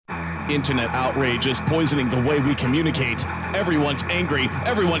Internet outrage is poisoning the way we communicate. Everyone's angry,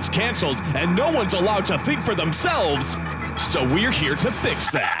 everyone's canceled, and no one's allowed to think for themselves. So we're here to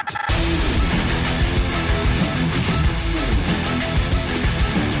fix that.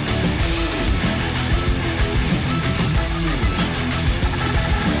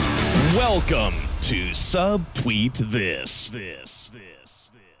 Welcome to Subtweet This.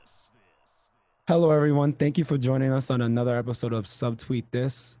 Hello, everyone. Thank you for joining us on another episode of Subtweet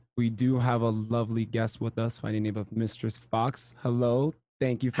This. We do have a lovely guest with us by the name of Mistress Fox. Hello.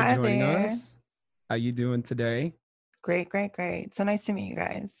 Thank you for joining us. How you doing today? Great. So nice to meet you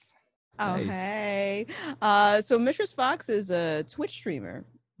guys. Oh, Nice. hey. So Mistress Fox is a Twitch streamer.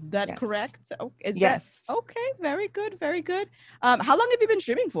 That Yes. correct? Oh, Yes. Okay, very good. How long have you been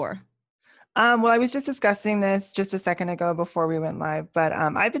streaming for? Well, I was just discussing this just a second ago before we went live, but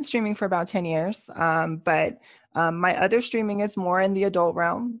I've been streaming for about 10 years. But my other streaming is more in the adult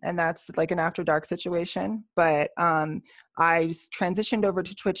realm, and that's like an After Dark situation. But I transitioned over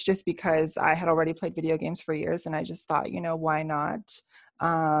to Twitch just because I had already played video games for years, and I just thought, why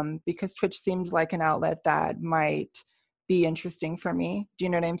not? Because Twitch seemed like an outlet that might be interesting for me. Do you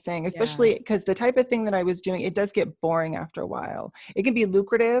know what I'm saying? Especially because the type of thing that I was doing, it does get boring after a while. It can be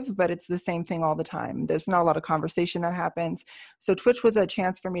lucrative, but it's the same thing all the time. There's not a lot of conversation that happens. So Twitch was a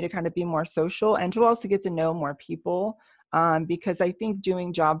chance for me to kind of be more social and to also get to know more people. Because I think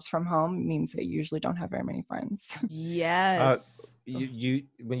doing jobs from home means that you usually don't have very many friends. Yes. You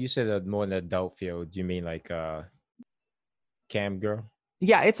when you said more in the adult field, do you mean like cam girl?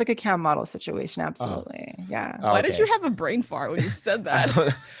 Yeah, it's like a cam model situation. Absolutely. Yeah. Why did you have a brain fart when you said that?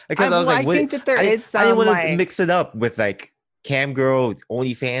 Because I was like, I think that there is I didn't some want to mix it up with like cam girl,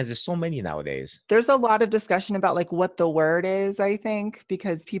 OnlyFans. There's so many nowadays. There's a lot of discussion about like what the word is, I think,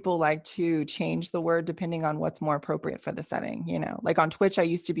 because people like to change the word depending on what's more appropriate for the setting. Like on Twitch, I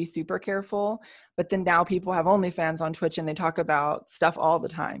used to be super careful, but then now people have OnlyFans on Twitch and they talk about stuff all the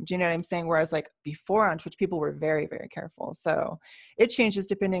time. Do you know what I'm saying? Whereas like before on Twitch, people were very, very careful. So it changes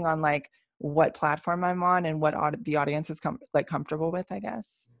depending on like what platform I'm on and what the audience is comfortable with, I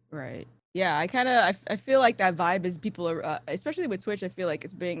guess. Right. Yeah, I feel like that vibe is people are, especially with Twitch, I feel like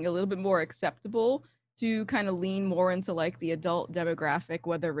it's being a little bit more acceptable to kind of lean more into like the adult demographic,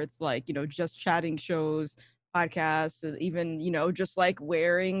 whether it's like, just chatting shows, podcasts, and even, just like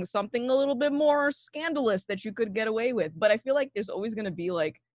wearing something a little bit more scandalous that you could get away with. But I feel like there's always going to be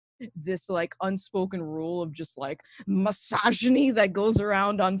like this like unspoken rule of just like misogyny that goes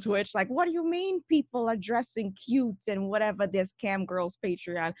around on Twitch. Like, what do you mean people are dressing cute and whatever this cam girls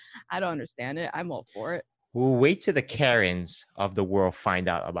Patreon? I don't understand it. I'm all for it. We'll wait till the Karens of the world find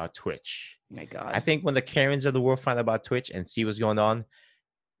out about Twitch. My God. I think when the Karens of the world find out about Twitch and see what's going on,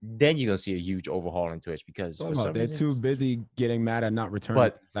 then you're gonna see a huge overhaul on Twitch because for some they're reason, too busy getting mad at not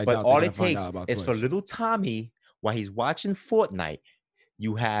returning. But all it takes is for little Tommy while he's watching Fortnite.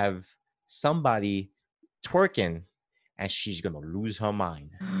 You have somebody twerking and she's going to lose her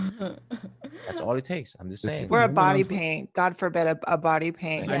mind. That's all it takes. I'm just saying. We're a body paint. God forbid a body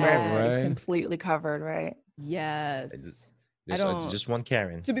paint. Yeah. Where Right. it's completely covered, right? Yes. Just one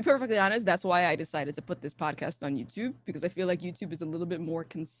Karen. To be perfectly honest, that's why I decided to put this podcast on YouTube, because I feel like YouTube is a little bit more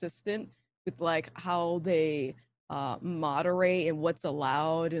consistent with like how they moderate and what's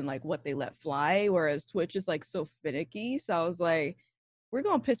allowed and like what they let fly, whereas Twitch is like so finicky. So I was like, we're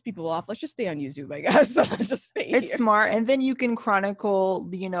gonna piss people off. Let's just stay on YouTube, I guess. Let's just stay It's here. smart. And then you can chronicle,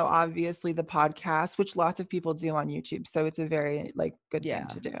 obviously the podcast, which lots of people do on YouTube. So it's a very like good thing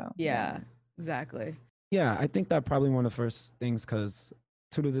to do. Yeah, exactly. Yeah, I think that probably one of the first things, because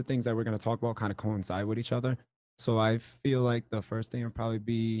two of the things that we're going to talk about kind of coincide with each other. So I feel like the first thing would probably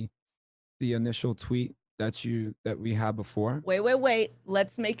be the initial tweet that we had before. Wait.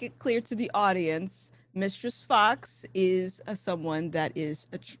 Let's make it clear to the audience. Mistress Fox is someone that is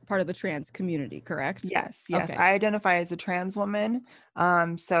part of the trans community, correct? Yes. Okay. I identify as a trans woman.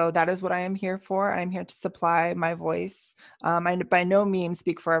 So that is what I am here for. I'm here to supply my voice. I by no means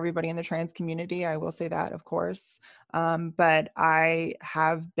speak for everybody in the trans community. I will say that, of course. But I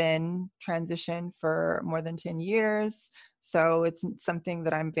have been transitioned for more than 10 years. So it's something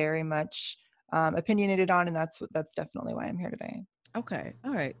that I'm very much opinionated on. And that's definitely why I'm here today. Okay.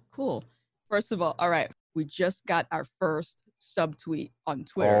 All right. Cool. First of all, all right, we just got our first subtweet on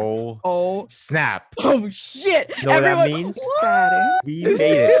Twitter. Oh, snap. Oh, shit. You know what that means? What? We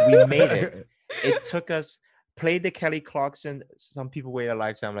made it. It took us, played the Kelly Clarkson, some people wait a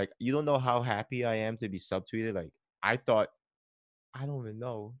lifetime. Like, you don't know how happy I am to be subtweeted. Like, I thought, I don't even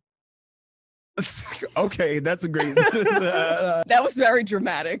know. Okay, that's a great. That was very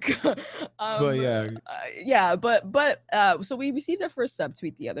dramatic. But yeah, so we received our first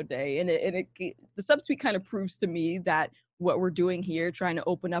subtweet the other day, and the subtweet kind of proves to me that what we're doing here, trying to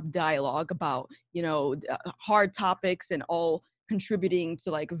open up dialogue about, hard topics and all contributing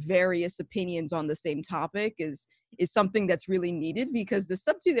to like various opinions on the same topic is something that's really needed, because the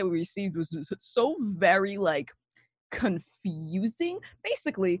subtweet that we received was so very like confusing.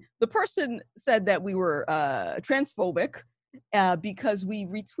 Basically, the person said that we were transphobic because we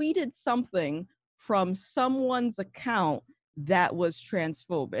retweeted something from someone's account that was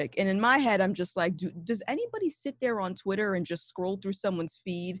transphobic. And in my head, I'm just like, does anybody sit there on Twitter and just scroll through someone's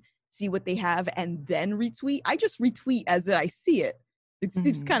feed, see what they have, and then retweet? I just retweet as I see it. It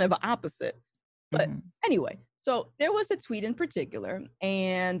seems kind of opposite. But anyway, so there was a tweet in particular,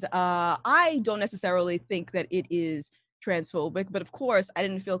 and I don't necessarily think that it is transphobic, but of course, I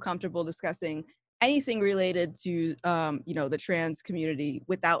didn't feel comfortable discussing anything related to, the trans community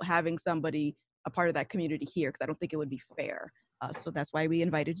without having somebody a part of that community here, because I don't think it would be fair. So that's why we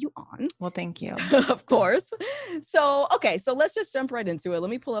invited you on. Well, thank you. Of course. So, okay, so let's just jump right into it. Let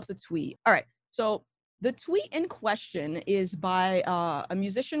me pull up the tweet. All right, so the tweet in question is by a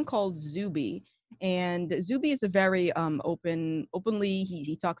musician called Zuby. And Zuby is a very openly,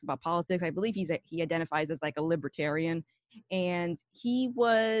 he talks about politics. I believe he identifies as like a libertarian, and he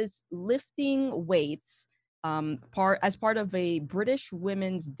was lifting weights as part of a British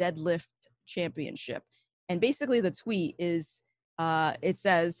women's deadlift championship. And basically the tweet is, it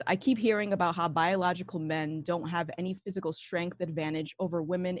says, "I keep hearing about how biological men don't have any physical strength advantage over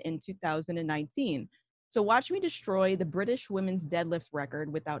women in 2019. So watch me destroy the British women's deadlift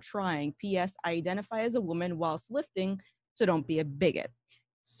record without trying. P.S. I identify as a woman whilst lifting, so don't be a bigot."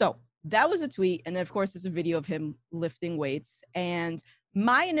 So that was a tweet. And then, of course, there's a video of him lifting weights. And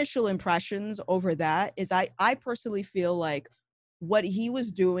my initial impressions over that is I personally feel like what he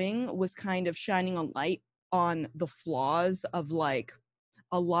was doing was kind of shining a light on the flaws of like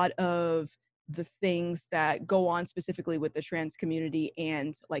a lot of the things that go on specifically with the trans community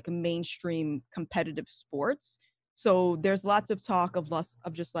and like mainstream competitive sports. So there's lots of talk of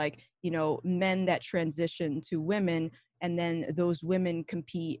just like, men that transition to women, and then those women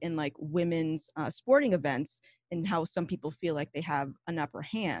compete in like women's sporting events, and how some people feel like they have an upper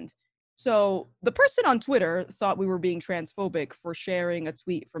hand. So the person on Twitter thought we were being transphobic for sharing a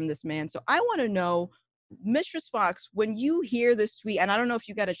tweet from this man. So I want to know, Mistress Fox, when you hear this tweet, and I don't know if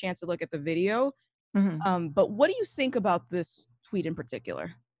you got a chance to look at the video, but what do you think about this tweet in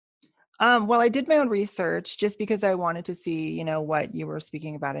particular? Well, I did my own research just because I wanted to see, what you were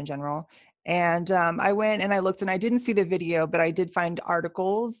speaking about in general. And I went and I looked, and I didn't see the video, but I did find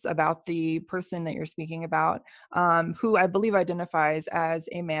articles about the person that you're speaking about, who I believe identifies as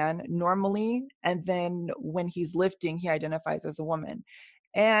a man normally. And then when he's lifting, he identifies as a woman.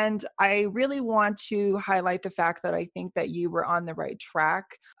 And I really want to highlight the fact that I think that you were on the right track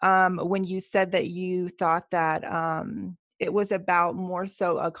when you said that you thought that it was about more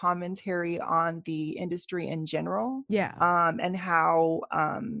so a commentary on the industry in general. Yeah. And how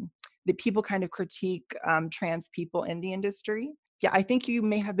the people kind of critique trans people in the industry. Yeah, I think you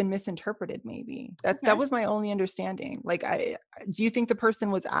may have been misinterpreted. Maybe that was my only understanding. Like, do you think the person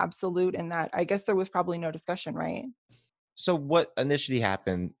was absolute in that? I guess there was probably no discussion, right? So what initially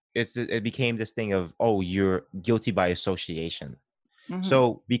happened is it became this thing of, oh, you're guilty by association.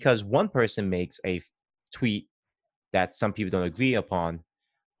 So because one person makes a tweet that some people don't agree upon,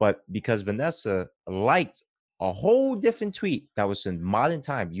 but because Vanessa liked a whole different tweet that was in modern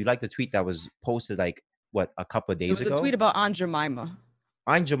time, you liked the tweet that was posted like, what, a couple of days ago? It was a tweet about Aunt Jemima.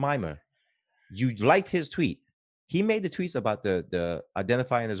 Aunt Jemima. You liked his tweet. He made the tweets about the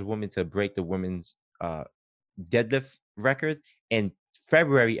identifying as a woman to break the women's deadlift record in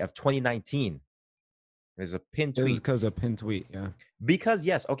February of 2019. There's a pinned tweet. It was because of pinned tweet, yeah. Because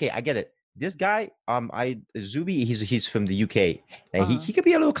yes, okay, I get it. This guy, Zuby, he's from the UK, and he could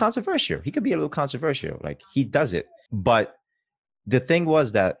be a little controversial. Like, he does it. But the thing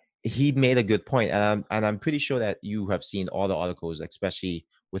was that he made a good point, and I'm pretty sure that you have seen all the articles, especially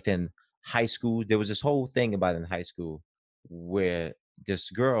within high school. There was this whole thing about in high school where this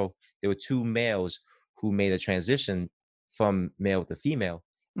girl, there were two males who made a transition from male to female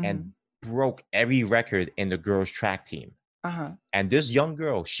and broke every record in the girls' track team. And this young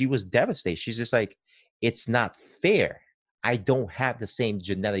girl, she was devastated. She's just like, it's not fair. I don't have the same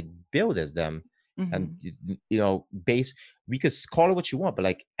genetic build as them. And, we could call it what you want, but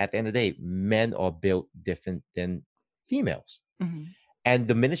like at the end of the day, men are built different than females. And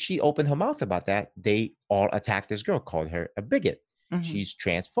the minute she opened her mouth about that, they all attacked this girl, called her a bigot. She's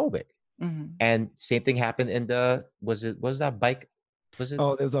transphobic. And same thing happened in the was that bike? Was it?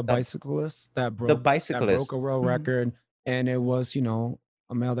 Oh, there's a that, bicyclist that the broke bicyclist? a world record, and it was,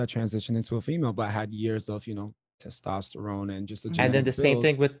 a male that transitioned into a female, but had years of, testosterone and just a And then genetic the same build.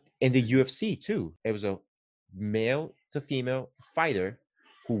 thing with in the UFC too. It was a male to female fighter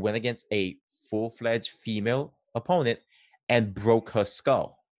who went against a full-fledged female opponent and broke her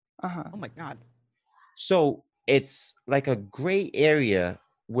skull. Oh my God. So it's like a gray area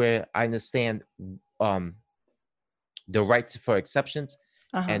where I understand the right for exceptions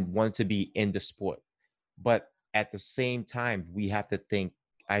and want to be in the sport. But at the same time,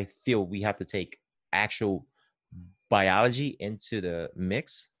 I feel we have to take actual biology into the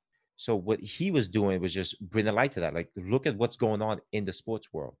mix. So what he was doing was just bring the light to that. Like, look at what's going on in the sports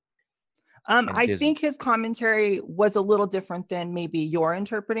world. I think his commentary was a little different than maybe you're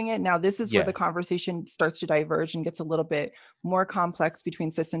interpreting it. Now, this is where the conversation starts to diverge and gets a little bit more complex between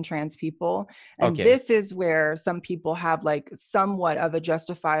cis and trans people. And this is where some people have like somewhat of a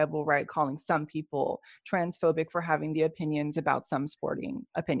justifiable right calling some people transphobic for having the opinions about some sporting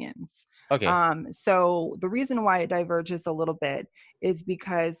opinions. So the reason why it diverges a little bit is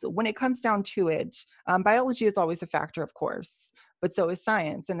because when it comes down to it, biology is always a factor, of course, but so is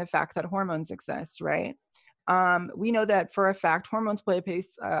science and the fact that hormones exist, right? We know that for a fact, hormones play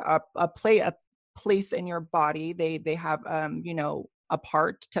a place in your body. They have, a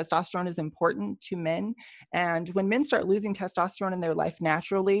part. Testosterone is important to men. And when men start losing testosterone in their life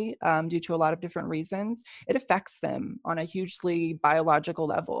naturally, due to a lot of different reasons, it affects them on a hugely biological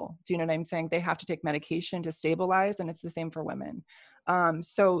level. Do you know what I'm saying? They have to take medication to stabilize, and it's the same for women.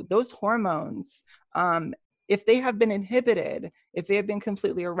 So those hormones, if they have been inhibited, if they have been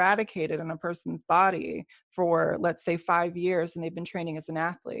completely eradicated in a person's body for, let's say, 5 years, and they've been training as an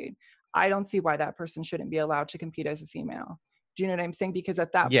athlete, I don't see why that person shouldn't be allowed to compete as a female. Do you know what I'm saying? Because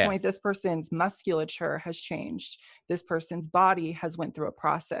at that point, this person's musculature has changed. This person's body has went through a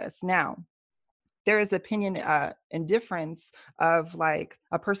process. Now, there is opinion and difference of like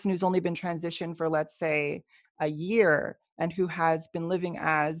a person who's only been transitioned for, let's say, a year and who has been living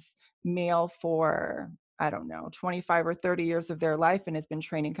as male for, I don't know, 25 or 30 years of their life and has been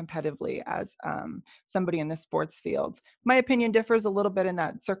training competitively as somebody in the sports field. My opinion differs a little bit in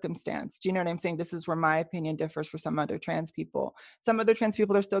that circumstance. Do you know what I'm saying? This is where my opinion differs for some other trans people. Some other trans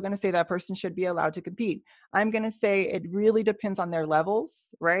people are still going to say that person should be allowed to compete. I'm going to say it really depends on their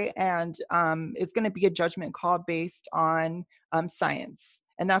levels, right? And it's going to be a judgment call based on science.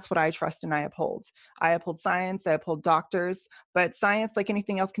 And that's what I trust and I uphold. I uphold science, I uphold doctors, but science, like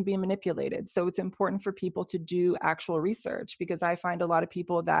anything else, can be manipulated. So it's important for people to do actual research, because I find a lot of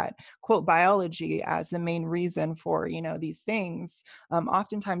people that quote biology as the main reason for, these things,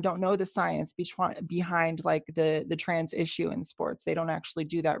 oftentimes don't know the science behind like the trans issue in sports. They don't actually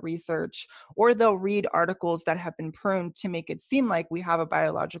do that research, or they'll read articles that have been pruned to make it seem like we have a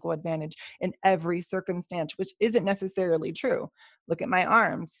biological advantage in every circumstance, which isn't necessarily true. Look at my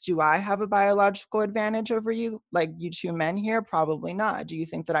arms. Do I have a biological advantage over you? Like you two men here? Probably not. Do you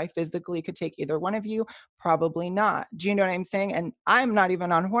think that I physically could take either one of you? Probably not. Do you know what I'm saying? And I'm not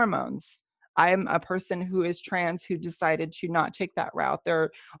even on hormones. I'm a person who is trans who decided to not take that route. There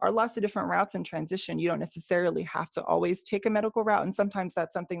are lots of different routes in transition. You don't necessarily have to always take a medical route. And sometimes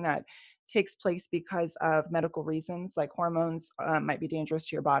that's something that takes place because of medical reasons, like hormones might be dangerous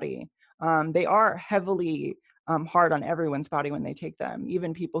to your body. They are heavily hard on everyone's body when they take them,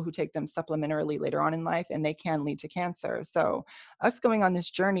 even people who take them supplementarily later on in life, and they can lead to cancer. So us going on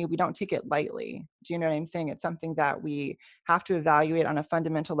this journey, we don't take it lightly. Do you know what I'm saying? It's something that we have to evaluate on a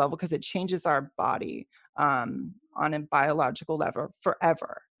fundamental level, because it changes our body on a biological level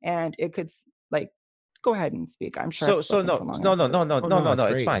forever. And it could go ahead and speak. I'm sure. No, it's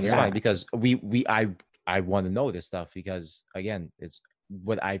fine. It's fine, because I want to know this stuff, because again, it's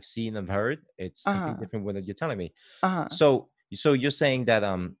what I've seen and heard. It's completely different what you're telling me. So you're saying that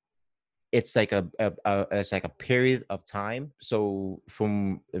it's like a period of time. So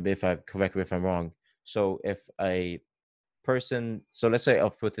correct me if I'm wrong. So if a person, so let's say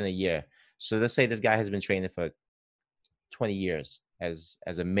within a year, so let's say this guy has been training for 20 years as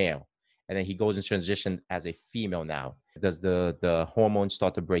a male, and then he goes in transition as a female now. Does the hormones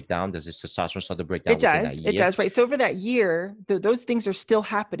start to break down? Does his testosterone start to break down? It does, right? So over that year, those things are still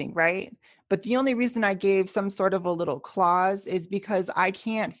happening, right? But the only reason I gave some sort of a little clause is because I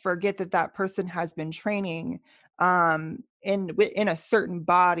can't forget that person has been training in a certain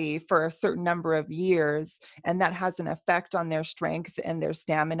body for a certain number of years, and that has an effect on their strength and their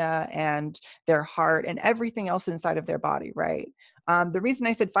stamina and their heart and everything else inside of their body, right? The reason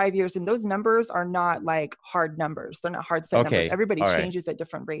I said 5 years, and those numbers are not like hard numbers. They're not hard set numbers. Okay. Everybody All right. changes at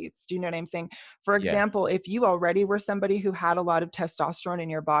different rates. Do you know what I'm saying? For Yeah. example, if you already were somebody who had a lot of testosterone in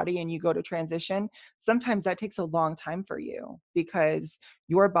your body and you go to transition, sometimes that takes a long time for you because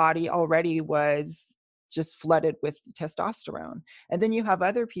your body already was just flooded with testosterone. And then you have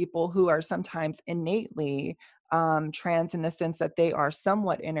other people who are sometimes innately trans in the sense that they are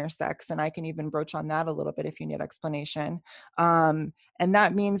somewhat intersex. And I can even broach on that a little bit if you need explanation. And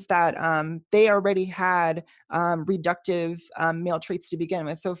that means that they already had reductive male traits to begin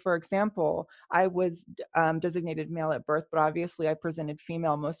with. So for example, I was designated male at birth, but obviously I presented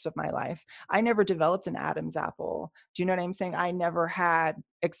female most of my life. I never developed an Adam's apple. Do you know what I'm saying? I never had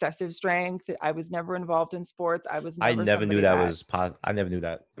excessive strength. I was never involved in sports. I was never I never knew that was I never knew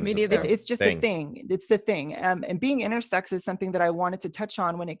that. Me neither. It's just a thing. It's the thing. And being intersex is something that I wanted to touch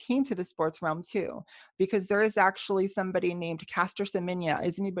on when it came to the sports realm too, because there is actually somebody named Caster Semenya.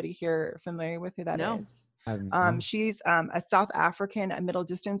 Is anybody here familiar with who that is? She's a South African middle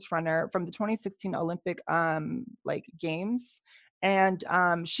distance runner from the 2016 Olympic games. And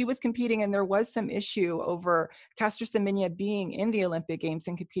she was competing, and there was some issue over Caster Semenya being in the Olympic Games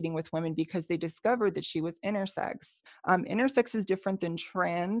and competing with women because they discovered that she was intersex. Intersex is different than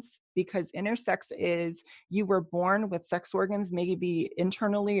trans because intersex is you were born with sex organs, maybe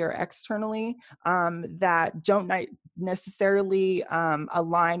internally or externally, that don't necessarily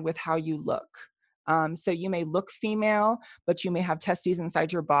align with how you look. So you may look female, but you may have testes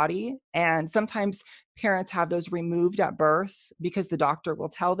inside your body. And sometimes parents have those removed at birth because the doctor will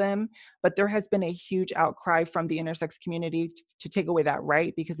tell them. But there has been a huge outcry from the intersex community to take away that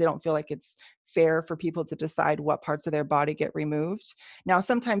right because they don't feel like it's fair for people to decide what parts of their body get removed. Now,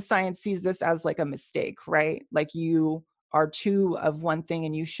 sometimes science sees this as like a mistake, right? Like you are two of one thing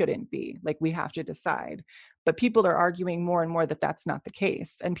and you shouldn't be. Like we have to decide. But people are arguing more and more that that's not the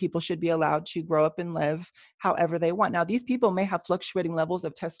case, and people should be allowed to grow up and live however they want. Now, these people may have fluctuating levels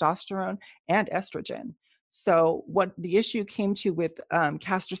of testosterone and estrogen. So what the issue came to with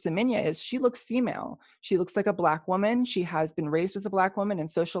Caster Semenya is she looks female. She looks like a Black woman. She has been raised as a Black woman and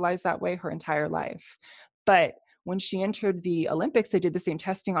socialized that way her entire life. But when she entered the Olympics, they did the same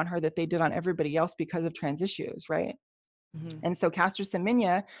testing on her that they did on everybody else because of trans issues, right? Mm-hmm. And so Caster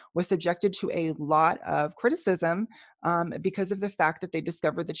Semenya was subjected to a lot of criticism because of the fact that they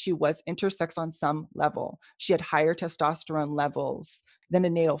discovered that she was intersex on some level. She had higher testosterone levels than a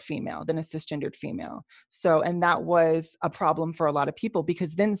natal female, than a cisgendered female. So, and that was a problem for a lot of people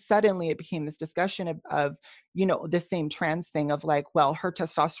because then suddenly it became this discussion of you know, the same trans thing of like, well, her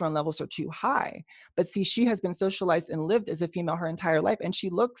testosterone levels are too high. But see, she has been socialized and lived as a female her entire life, and she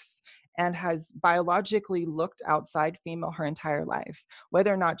looks and has biologically looked outside female her entire life.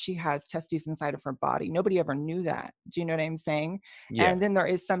 Whether or not she has testes inside of her body, nobody ever knew that. Do you know what I'm saying? Yeah. And then there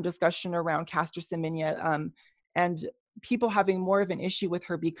is some discussion around Caster Semenya and people having more of an issue with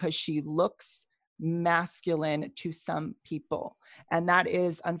her because she looks masculine to some people. And that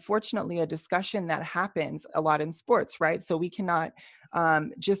is unfortunately a discussion that happens a lot in sports, right? So we cannot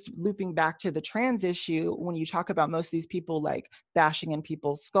just looping back to the trans issue, when you talk about most of these people like bashing in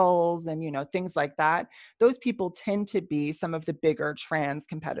people's skulls and, you know, things like that, those people tend to be some of the bigger trans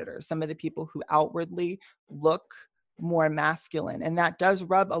competitors, some of the people who outwardly look more masculine. And that does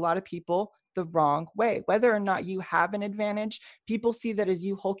rub a lot of people the wrong way. Whether or not you have an advantage, people see that as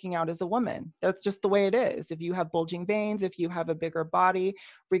you hulking out as a woman. That's just the way it is. If you have bulging veins, if you have a bigger body,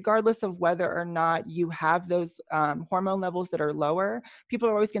 regardless of whether or not you have those hormone levels that are lower, people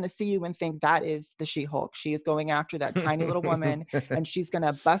are always going to see you and think that is the She-Hulk. She is going after that tiny little woman and she's going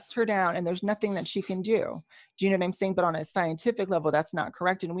to bust her down and there's nothing that she can do. Do you know what I'm saying? But on a scientific level, that's not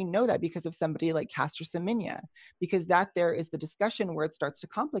correct. And we know that because of somebody like Caster Semenya, because that there is the discussion where it starts to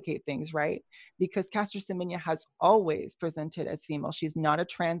complicate things, right? Because Caster Semenya has always presented as female. She's not a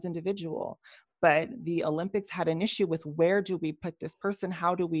trans individual, but the Olympics had an issue with where do we put this person?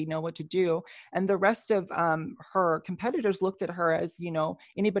 How do we know what to do? And the rest of her competitors looked at her as, you know,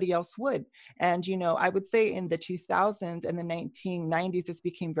 anybody else would. And, you know, I would say in the 2000s and the 1990s, this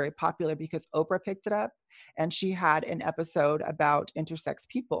became very popular because Oprah picked it up. And she had an episode about intersex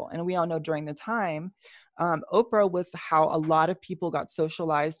people. And we all know during the time, Oprah was how a lot of people got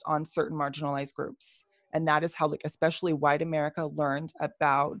socialized on certain marginalized groups. And that is how, like, especially white America learned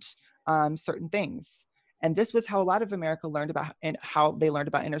about certain things. And this was how a lot of America learned about, and how they learned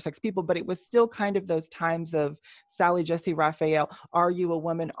about intersex people. But it was still kind of those times of Sally Jesse Raphael, are you a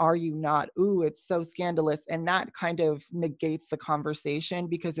woman? Are you not? Ooh, it's so scandalous. And that kind of negates the conversation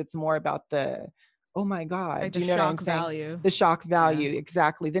because it's more about the, oh my God, like do you know what I'm saying? Value. The shock value, Yeah.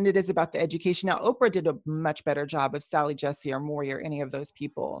 exactly. Than it is about the education. Now, Oprah did a much better job of Sally Jesse or Maury or any of those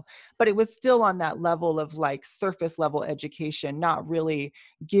people, but it was still on that level of like surface level education, not really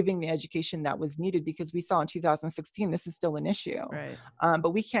giving the education that was needed, because we saw in 2016, this is still an issue. Right.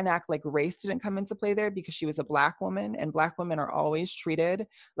 But we can't act like race didn't come into play there, because she was a Black woman, and Black women are always treated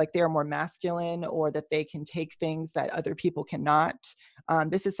like they are more masculine, or that they can take things that other people cannot.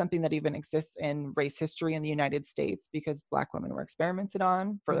 This is something that even exists in race history in the United States, because Black women were experimented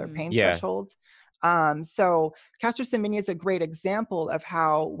on for their pain thresholds. So Caster Semenya is a great example of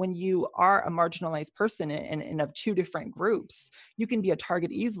how when you are a marginalized person in of two different groups, you can be a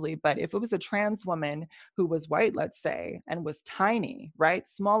target easily. But if it was a trans woman who was white, let's say, and was tiny, right,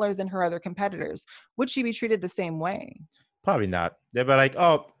 smaller than her other competitors, would she be treated the same way? Probably not. They'd be like,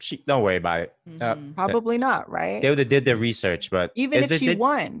 "Oh, don't worry about it." Probably not, right? They would have did their research, but even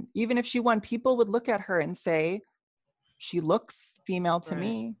if she won, people would look at her and say, "She looks female to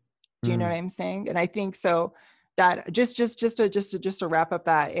me." Do you know what I'm saying? And I think so that just to wrap up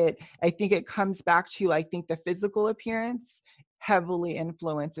that, I think it comes back to, I think the physical appearance heavily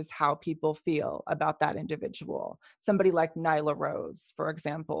influences how people feel about that individual. Somebody like Nyla Rose, for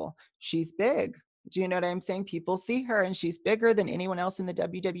example, she's big. Do you know what I'm saying? People see her and she's bigger than anyone else in the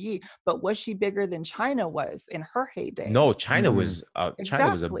WWE. But was she bigger than Chyna was in her heyday? No, Chyna was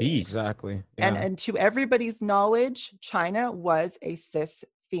Chyna was a beast. Exactly. Yeah. And to everybody's knowledge, Chyna was a cis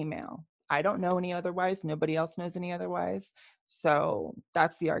female. I don't know any otherwise. Nobody else knows any otherwise. So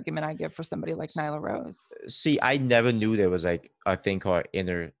that's the argument I give for somebody like Nyla Rose. See, I never knew there was like a thing called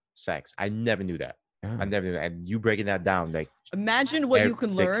intersex. I never knew that. I never knew that. And you breaking that down, like, imagine what you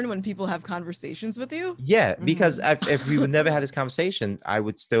can learn when people have conversations with you. Yeah, because if we would never had this conversation, I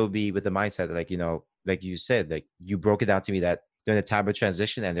would still be with the mindset that, like, you know, like you said, like you broke it down to me that during the time of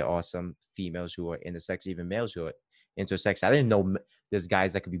transition, and there are some females who are intersex, even males who are intersex. I didn't know there's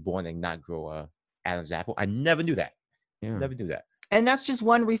guys that could be born and not grow a Adam's apple. I never knew that. Never knew that. And that's just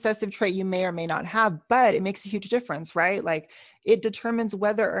one recessive trait you may or may not have, but it makes a huge difference, right? Like it determines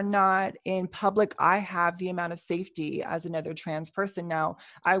whether or not in public I have the amount of safety as another trans person. Now,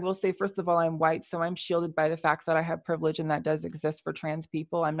 I will say, first of all, I'm white, so I'm shielded by the fact that I have privilege, and that does exist for trans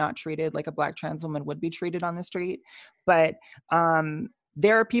people. I'm not treated like a Black trans woman would be treated on the street. But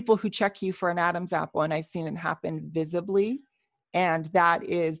there are people who check you for an Adam's apple, and I've seen it happen visibly. And that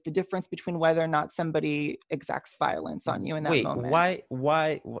is the difference between whether or not somebody exacts violence on you in that moment.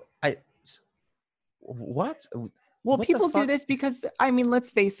 What? Well, people do this because, I mean,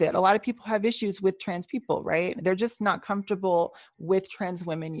 let's face it, a lot of people have issues with trans people, right? They're just not comfortable with trans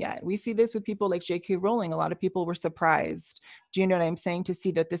women yet. We see this with people like J.K. Rowling. A lot of people were surprised, do you know what I'm saying, to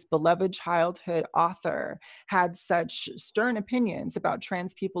see that this beloved childhood author had such stern opinions about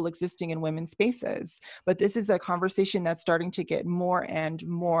trans people existing in women's spaces. But this is a conversation that's starting to get more and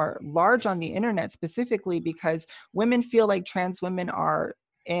more large on the internet, specifically because women feel like trans women are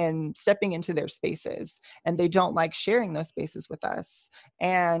stepping into their spaces, and they don't like sharing those spaces with us.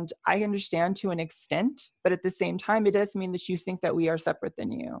 And I understand to an extent, but at the same time, it does mean that you think that we are separate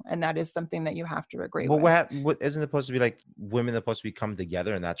than you, and that is something that you have to agree with. What isn't it supposed to be like? Women are supposed to be coming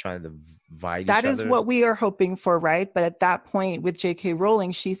together and not trying to divide each other? That is what we are hoping for, right? But at that point with J.K.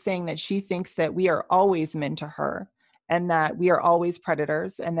 Rowling, she's saying that she thinks that we are always men to her, and that we are always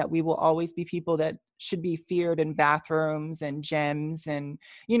predators, and that we will always be people that should be feared in bathrooms and gyms and,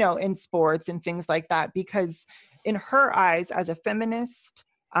 you know, in sports and things like that. Because in her eyes, as a feminist,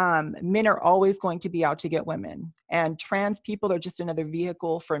 men are always going to be out to get women, and trans people are just another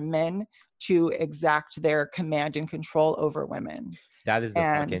vehicle for men to exact their command and control over women. That is the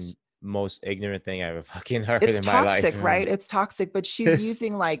fucking most ignorant thing I've ever fucking heard in my life. It's toxic, right? It's toxic, but she's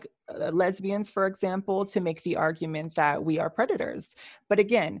using like lesbians, for example, to make the argument that we are predators. But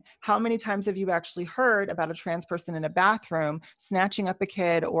again, how many times have you actually heard about a trans person in a bathroom snatching up a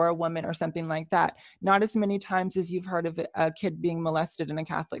kid or a woman or something like that? Not as many times as you've heard of a kid being molested in a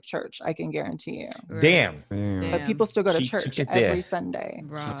Catholic church, I can guarantee you. Damn. But people still go to church every Sunday.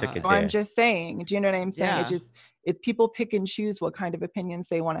 So I'm just saying, do you know what I'm saying? It's people pick and choose what kind of opinions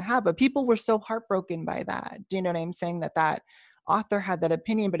they want to have, but people were so heartbroken by that. Do you know what I'm saying? That author had that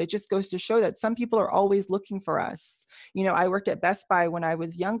opinion, but it just goes to show that some people are always looking for us. You know, I worked at Best Buy when I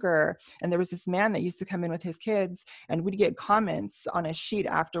was younger, and there was this man that used to come in with his kids, and we'd get comments on a sheet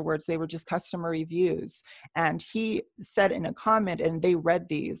afterwards. They were just customer reviews. And he said in a comment, and they read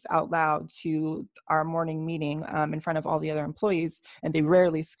these out loud to our morning meeting in front of all the other employees, and they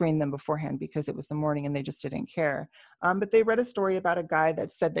rarely screened them beforehand because it was the morning and they just didn't care. But they read a story about a guy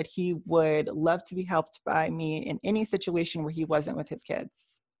that said that he would love to be helped by me in any situation where he wasn't with his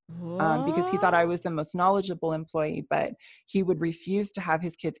kids. Because he thought I was the most knowledgeable employee, but he would refuse to have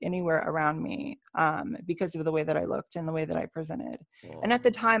his kids anywhere around me because of the way that I looked and the way that I presented. And at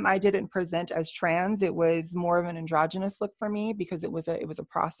the time, I didn't present as trans. It was more of an androgynous look for me because it was a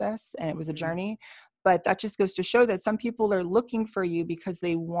process and it was a journey. But that just goes to show that some people are looking for you because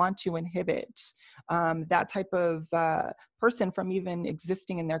they want to inhibit that type of person from even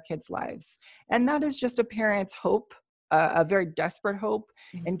existing in their kids' lives. And that is just a parent's hope, a very desperate hope,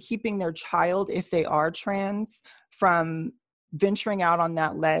 in keeping their child, if they are trans, from venturing out on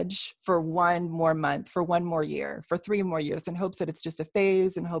that ledge for one more month, for one more year, for 3 more years, in hopes that it's just a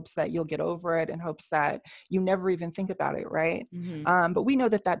phase, in hopes that you'll get over it, in hopes that you never even think about it, right? But we know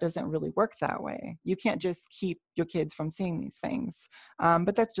that that doesn't really work that way. You can't just keep your kids from seeing these things.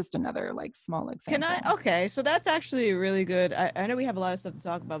 But that's just another like small example. Okay, so that's actually really good. I know we have a lot of stuff to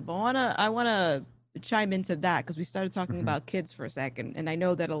talk about, but I want to chime into that because we started talking about kids for a second, and I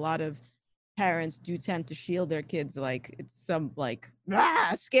know that a lot of parents do tend to shield their kids like it's some like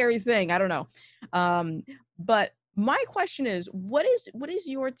scary thing. I don't know. But my question is, what is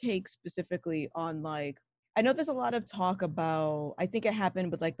your take specifically on, like, I know there's a lot of talk about, I think it happened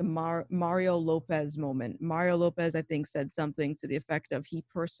with like the Mario Lopez moment. Mario Lopez, I think, said something to the effect of he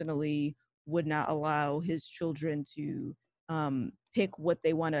personally would not allow his children to pick what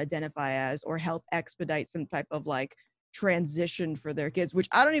they want to identify as or help expedite some type of like transition for their kids, which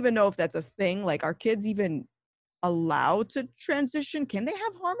I don't even know if that's a thing. Like, are kids even allowed to transition? Can they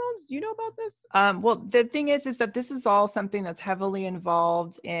have hormones? Do you know about this? Well, the thing is that this is all something that's heavily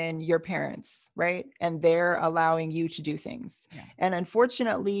involved in your parents, right? And they're allowing you to do things. Yeah. And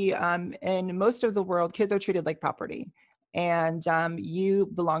unfortunately, in most of the world, kids are treated like property, and you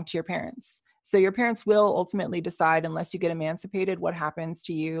belong to your parents. So your parents will ultimately decide, unless you get emancipated, what happens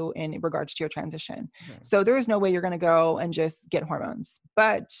to you in regards to your transition. So there is no way you're going to go and just get hormones.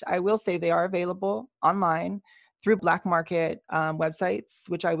 But I will say they are available online through black market websites,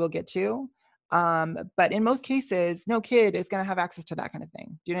 which I will get to. But in most cases, no kid is going to have access to that kind of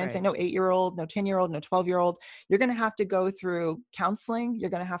thing. Do you know what I'm saying? No 8-year-old, no 10-year-old, no 12-year-old. You're going to have to go through counseling. You're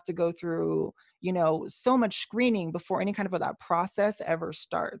going to have to go through, you know, so much screening before any kind of that process ever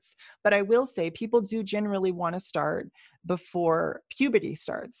starts. But I will say people do generally want to start before puberty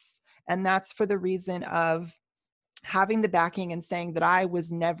starts. And that's for the reason of having the backing and saying that I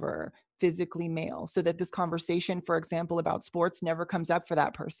was never physically male, so that this conversation, for example, about sports never comes up for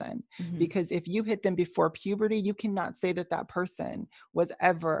that person. Because if you hit them before puberty, you cannot say that that person was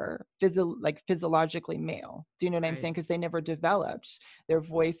ever physiologically male. Do you know what I'm saying? Because they never developed. Their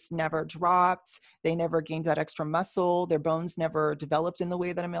voice never dropped. They never gained that extra muscle. Their bones never developed in the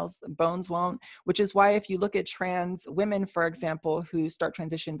way that a male's bones won't, which is why if you look at trans women, for example, who start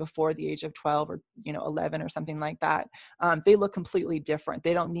transition before the age of 12 or 11 or something like that, they look completely different.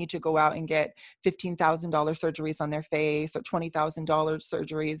 They don't need to go out and get $15,000 surgeries on their face or $20,000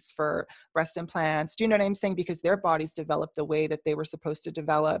 surgeries for breast implants. Do you know what I'm saying? Because their bodies develop the way that they were supposed to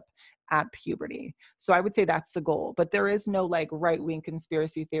develop at puberty. So I would say that's the goal. But there is no like right-wing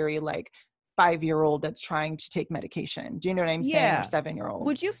conspiracy theory like 5-year-old that's trying to take medication. Do you know what I'm saying? Or 7-year-old.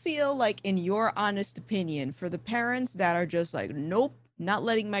 Would you feel like, in your honest opinion, for the parents that are just like, nope, not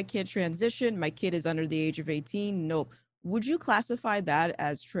letting my kid transition, my kid is under the age of 18, nope, would you classify that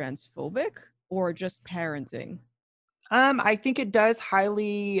as transphobic or just parenting? I think it does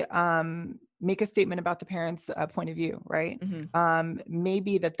highly make a statement about the parent's point of view, right?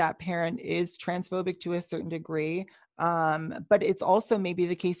 Maybe that parent is transphobic to a certain degree, but it's also maybe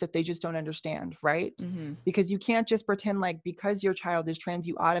the case that they just don't understand, right? Because you can't just pretend like because your child is trans,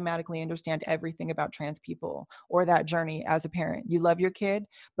 you automatically understand everything about trans people or that journey as a parent. You love your kid,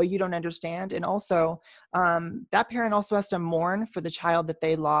 but you don't understand. And also, that parent also has to mourn for the child that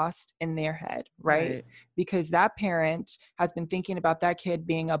they lost in their head, right? Because that parent has been thinking about that kid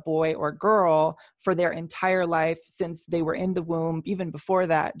being a boy or girl for their entire life since they were in the womb, even before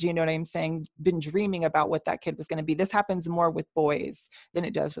that. Do you know what I'm saying? Been dreaming about what that kid was going to be. This happens more with boys than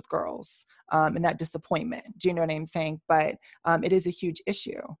it does with girls, and that disappointment. Do you know what I'm saying? But it is a huge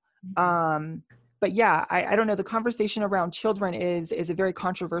issue. But yeah, I don't know. The conversation around children is a very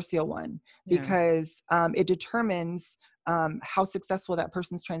controversial one because it determines how successful that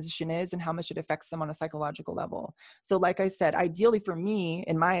person's transition is and how much it affects them on a psychological level. So like I said, ideally for me,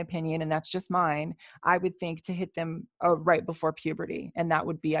 in my opinion, and that's just mine, I would think to hit them right before puberty. And that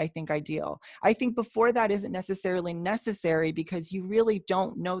would be, I think, ideal. I think before that isn't necessarily necessary because you really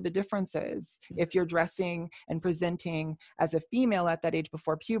don't know the differences. If you're dressing and presenting as a female at that age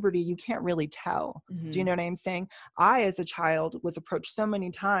before puberty, you can't really tell. Do you know what I'm saying? I, as a child, was approached so many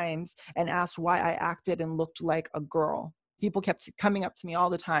times and asked why I acted and looked like a girl. People kept coming up to me all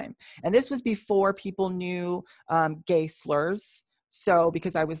the time. And this was before people knew gay slurs. So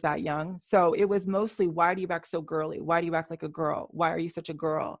because I was that young. So it was mostly, why do you act so girly? Why do you act like a girl? Why are you such a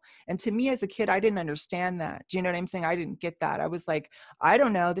girl? And to me as a kid, I didn't understand that. Do you know what I'm saying? I didn't get that. I was like, I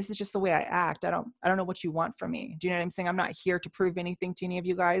don't know. This is just the way I act. I don't know what you want from me. Do you know what I'm saying? I'm not here to prove anything to any of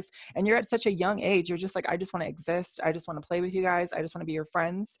you guys. And you're at such a young age. You're just like, I just want to exist. I just want to play with you guys. I just want to be your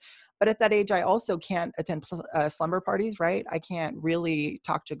friends. But at that age, I also can't attend slumber parties, right? I can't really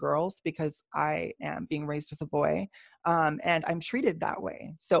talk to girls because I am being raised as a boy. And I'm treated that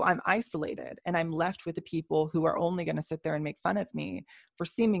way. So I'm isolated and I'm left with the people who are only going to sit there and make fun of me for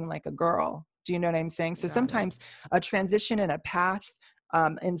seeming like a girl. Do you know what I'm saying? So sometimes a transition and a path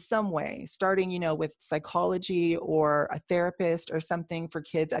in some way, starting, with psychology or a therapist or something for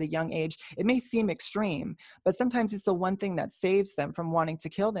kids at a young age, it may seem extreme, but sometimes it's the one thing that saves them from wanting to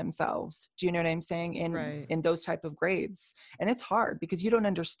kill themselves. Do you know what I'm saying? In those type of grades. And it's hard because you don't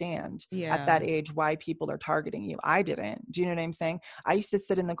understand at that age why people are targeting you. I didn't. Do you know what I'm saying? I used to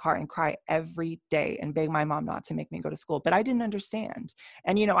sit in the car and cry every day and beg my mom not to make me go to school, but I didn't understand.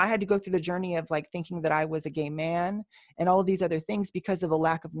 And, I had to go through the journey of like thinking that I was a gay man and all of these other things because of a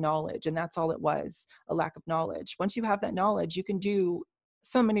lack of knowledge. And that's all it was, a lack of knowledge. Once you have that knowledge, you can do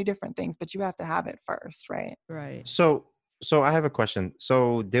so many different things, but you have to have it first, right? Right. So I have a question.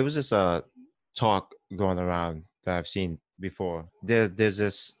 So there was this talk going around that I've seen before. There's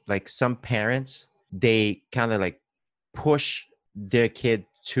this, like, some parents, they kind of like push their kid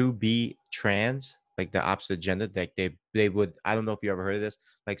to be trans, like the opposite gender. Like they would, I don't know if you ever heard of this,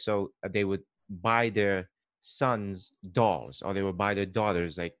 like, so they would buy their sons dolls, or they would buy their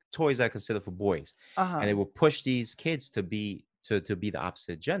daughters like toys that are considered for boys, and they will push these kids to be the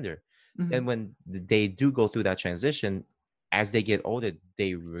opposite gender. And when they do go through that transition, as they get older,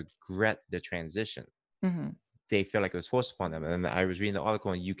 they regret the transition. They feel like it was forced upon them. And I was reading an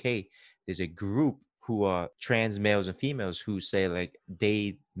article in UK. There's a group who are trans males and females who say like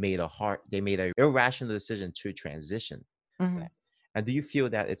they made an irrational decision to transition. And do you feel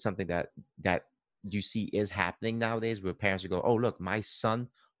that it's something that you see is happening nowadays, where parents will go, oh, look, my son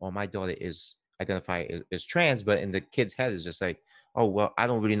or my daughter is identified as trans, but in the kid's head is just like, oh, well, I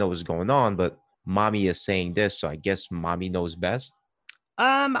don't really know what's going on, but mommy is saying this, so I guess mommy knows best?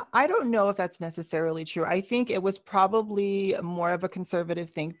 I don't know if that's necessarily true. I think it was probably more of a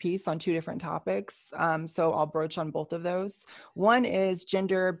conservative think piece on two different topics. So I'll broach on both of those. One is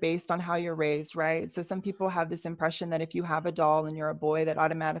gender based on how you're raised, right? So some people have this impression that if you have a doll and you're a boy, that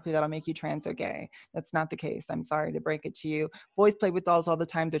automatically that'll make you trans or gay. That's not the case. I'm sorry to break it to you. Boys play with dolls all the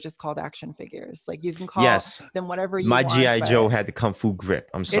time. They're just called action figures. Like you can call them whatever you want. My G.I. Joe had the Kung Fu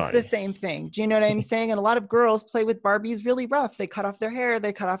grip. I'm sorry. It's the same thing. Do you know what I'm saying? And a lot of girls play with Barbies really rough. They cut off their hair.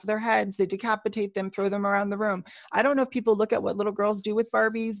 They cut off their heads, they decapitate them, throw them around the room. I don't know if people look at what little girls do with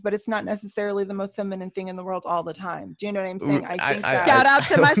Barbies, but it's not necessarily the most feminine thing in the world all the time. Do you know what I'm saying? I think shout out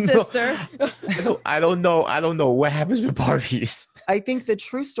to my sister. I don't know what happens with Barbies. I think the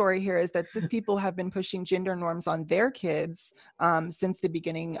true story here is that cis people have been pushing gender norms on their kids since the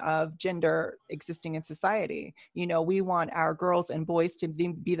beginning of gender existing in society. We want our girls and boys to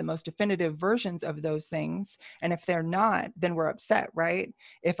be the most definitive versions of those things. And if they're not, then we're upset, right?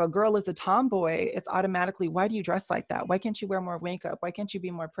 If a girl is a tomboy, it's automatically, why do you dress like that? Why can't you wear more makeup? Why can't you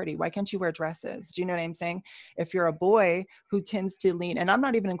be more pretty? Why can't you wear dresses? Do you know what I'm saying? If you're a boy who tends to lean, and I'm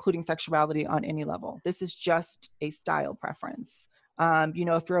not even including sexuality on any level, this is just a style preference.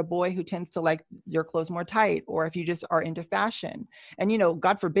 If you're a boy who tends to like your clothes more tight, or if you just are into fashion, and,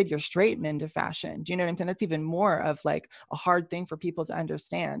 God forbid you're straight and into fashion. Do you know what I'm saying? That's even more of like a hard thing for people to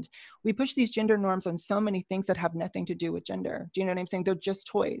understand. We push these gender norms on so many things that have nothing to do with gender. Do you know what I'm saying? They're just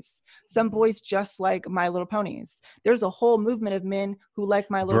toys. Some boys just like My Little Ponies. There's a whole movement of men who like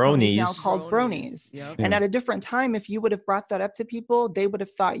My Little Ponies now called bronies. Yep. And at a different time, if you would have brought that up to people, they would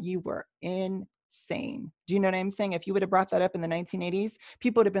have thought you were insane. Do you know what I'm saying? If you would have brought that up in the 1980s,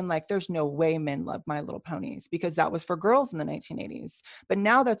 people would have been like, there's no way men love My Little Ponies, because that was for girls in the 1980s. But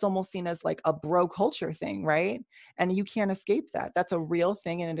now that's almost seen as like a bro culture thing, right? And you can't escape that. That's a real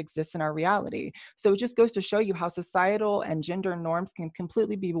thing and it exists in our reality. So it just goes to show you how societal and gender norms can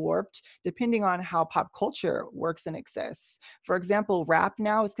completely be warped depending on how pop culture works and exists. For example, rap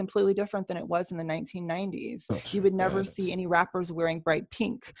now is completely different than it was in the 1990s. You would never see any rappers wearing bright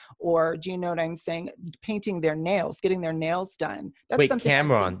pink, or do you know what I'm saying? Painting their nails, getting their nails done. That's Wait, something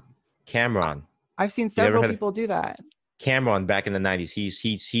Cameron. I've seen several people do that. Cameron back in the 90s,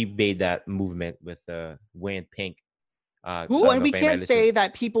 he made that movement with wearing pink. And we can't say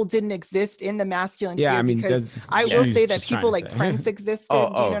that people didn't exist in the masculine fear, because I will say that people like Prince existed. Do you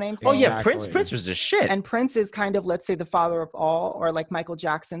know what I'm saying? Oh yeah, Prince was the shit. And Prince is kind of, let's say, the father of all, or like Michael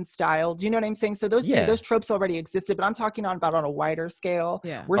Jackson style. Do you know what I'm saying? So those tropes already existed, but I'm talking about on a wider scale.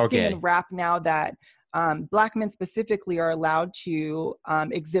 Yeah. We're seeing in rap now that Black men specifically are allowed to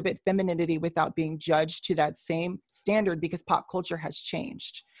exhibit femininity without being judged to that same standard, because pop culture has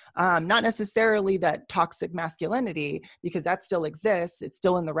changed. Not necessarily that toxic masculinity, because that still exists. It's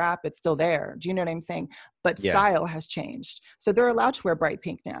still in the rap. It's still there. Do you know what I'm saying? But style has changed. So they're allowed to wear bright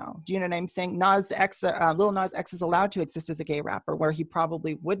pink now. Do you know what I'm saying? Lil Nas X is allowed to exist as a gay rapper, where he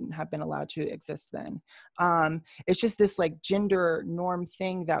probably wouldn't have been allowed to exist then. It's just this like gender norm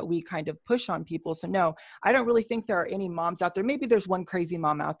thing that we kind of push on people. So no, I don't really think there are any moms out there. Maybe there's one crazy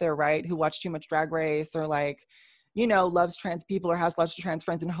mom out there, right, who watched too much Drag Race, or like, you know, loves trans people or has lots of trans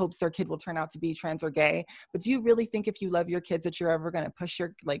friends and hopes their kid will turn out to be trans or gay. But do you really think if you love your kids that you're ever going to push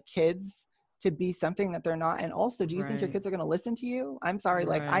your like kids to be something that they're not? And also, do you think your kids are going to listen to you? I'm sorry.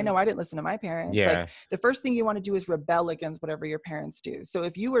 Like, I know I didn't listen to my parents. Like, the first thing you want to do is rebel against whatever your parents do. So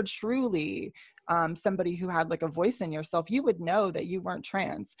if you were truly somebody who had like a voice in yourself, you would know that you weren't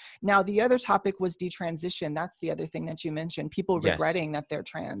trans. Now, the other topic was detransition. That's the other thing that you mentioned, people regretting that they're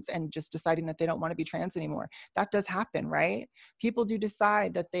trans and just deciding that they don't want to be trans anymore. That does happen, right? People do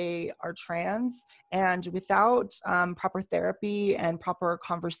decide that they are trans, and without proper therapy and proper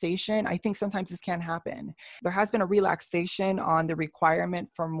conversation, I think sometimes this can happen. There has been a relaxation on the requirement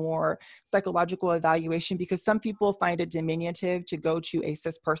for more psychological evaluation, because some people find it diminutive to go to a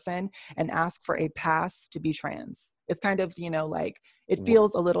cis person and ask for a pass to be trans. It's kind of, you know, like, it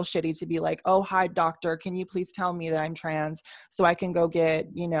feels a little shitty to be like, oh, hi, doctor, can you please tell me that I'm trans so I can go get,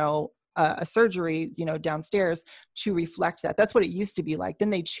 you know, a surgery, you know, downstairs to reflect that. That's what it used to be like. Then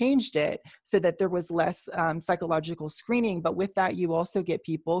they changed it so that there was less psychological screening. But with that, you also get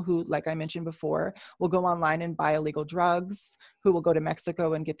people who, like I mentioned before, will go online and buy illegal drugs, who will go to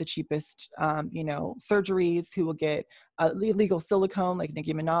Mexico and get the cheapest, you know, surgeries, who will get illegal silicone like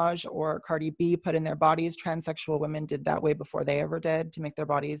Nicki Minaj or Cardi B put in their bodies. Transsexual women did that way before they ever did, to make their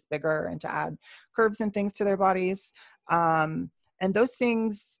bodies bigger and to add curves and things to their bodies. And those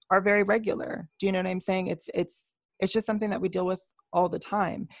things are very regular. Do you know what I'm saying? It's just something that we deal with all the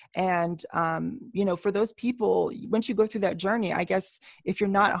time. And, you know, for those people, once you go through that journey, I guess if you're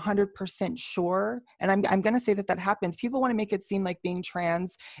not 100% sure, and I'm going to say that happens, people want to make it seem like being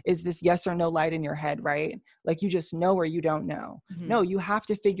trans is this yes or no light in your head, right? Like you just know or you don't know. Mm-hmm. No, you have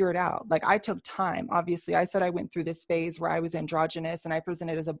to figure it out. Like I took time. Obviously, I said I went through this phase where I was androgynous and I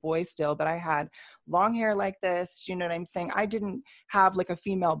presented as a boy still, but I had long hair like this. You know what I'm saying? I didn't have like a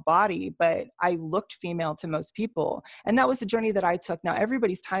female body, but I looked female to most people. And that was the journey that I took. Now,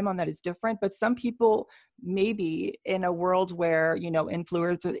 everybody's time on that is different, but some people maybe in a world where, you know,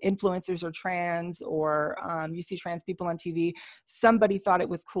 influencers are trans, or you see trans people on TV, somebody thought it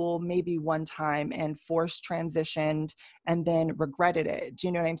was cool maybe one time and forced transitioned and then regretted it. Do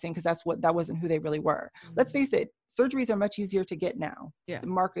you know what I'm saying? Because that wasn't who they really were. Mm-hmm. Let's face it, surgeries are much easier to get now. Yeah. The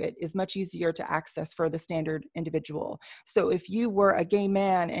market is much easier to access for the standard individual. So if you were a gay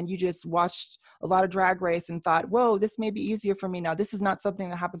man and you just watched a lot of Drag Race and thought, whoa, this may be easier for me now, this is not something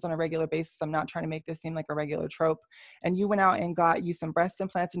that happens on a regular basis, I'm not trying to make this seem like a regular trope, and you went out and got you some breast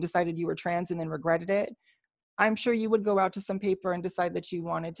implants and decided you were trans and then regretted it, I'm sure you would go out to some paper and decide that you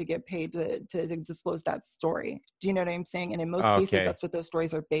wanted to get paid to disclose that story. Do you know what I'm saying? And in most cases, that's what those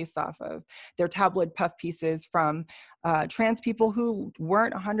stories are based off of. They're tabloid puff pieces from trans people who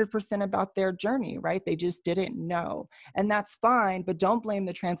weren't 100% about their journey, right? They just didn't know. And that's fine, but don't blame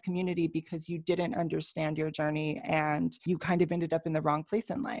the trans community because you didn't understand your journey and you kind of ended up in the wrong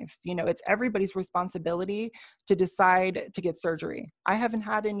place in life. You know, it's everybody's responsibility to decide to get surgery. I haven't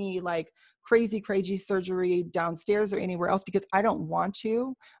had any like crazy surgery downstairs or anywhere else because I don't want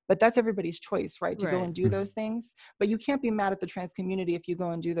to, but that's everybody's choice, right? To go and do those things. But you can't be mad at the trans community if you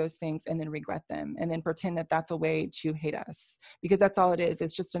go and do those things and then regret them and then pretend that that's a way to hate us, because that's all it is.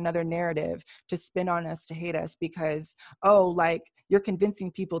 It's just another narrative to spin on us to hate us because, oh, like you're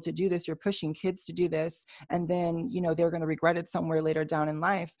convincing people to do this, you're pushing kids to do this, and then, you know, they're going to regret it somewhere later down in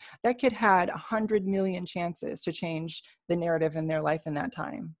life. That kid had 100 million chances to change the narrative in their life in that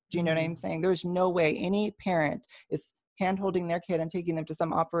time. Do you know what I'm saying? There's no way any parent is hand-holding their kid and taking them to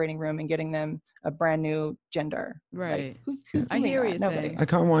some operating room and getting them a brand new gender. Right. Like, who's doing I hear what you're Nobody. saying. I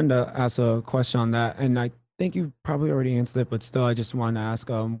kind of wanted to ask a question on that, and I think you probably already answered it, but still, I just want to ask,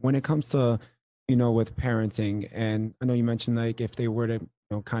 when it comes to, you know, with parenting, and I know you mentioned like if they were to, you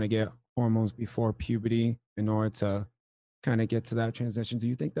know, kind of get hormones before puberty in order to kind of get to that transition, do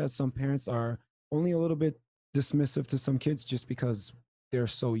you think that some parents are only a little bit dismissive to some kids just because they're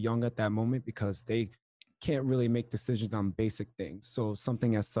so young at that moment, because they can't really make decisions on basic things? So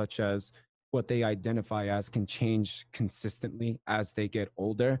something as such as what they identify as can change consistently as they get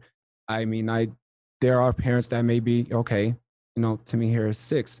older. I mean, there are parents that may be, okay, you know, Timmy here is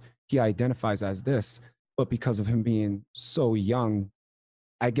 6, he identifies as this, but because of him being so young,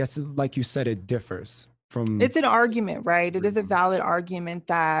 I guess, like you said, it differs from. It's an argument, right? It is a valid argument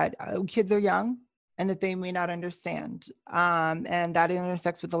that kids are young and that they may not understand. And that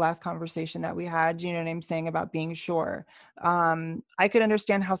intersects with the last conversation that we had, you know what I'm saying, about being sure. I could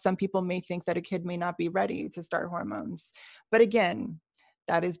understand how some people may think that a kid may not be ready to start hormones. But again,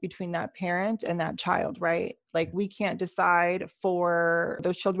 that is between that parent and that child, right? Like we can't decide for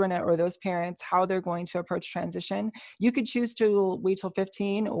those children or those parents how they're going to approach transition. You could choose to wait till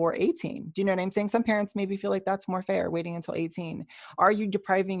 15 or 18. Do you know what I'm saying? Some parents maybe feel like that's more fair, waiting until 18. Are you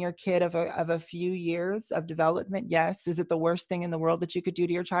depriving your kid of a few years of development? Yes. Is it the worst thing in the world that you could do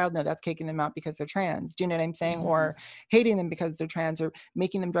to your child? No, that's kicking them out because they're trans. Do you know what I'm saying? Or hating them because they're trans, or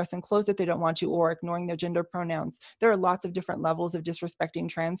making them dress in clothes that they don't want to, or ignoring their gender pronouns. There are lots of different levels of disrespecting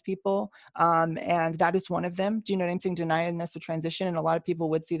trans people. And that is one of them. Do you know what I'm saying? Denying us a transition. And a lot of people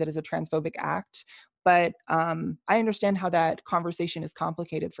would see that as a transphobic act. But I understand how that conversation is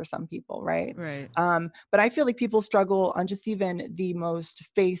complicated for some people, right? Right. But I feel like people struggle on just even the most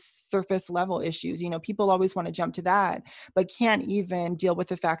surface level issues. You know, people always want to jump to that, but can't even deal with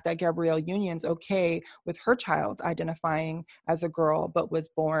the fact that Gabrielle Union's okay with her child identifying as a girl, but was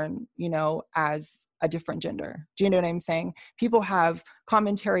born, you know, as a different gender. Do you know what I'm saying? People have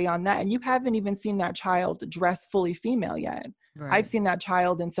commentary on that, and you haven't even seen that child dress fully female yet. Right. I've seen that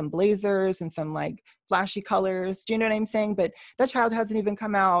child in some blazers and some like flashy colors. Do you know what I'm saying? But that child hasn't even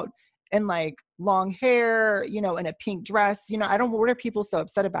come out in like long hair, you know, in a pink dress. You know, what are people so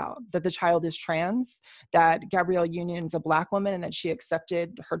upset about? That the child is trans, that Gabrielle Union's a Black woman and that she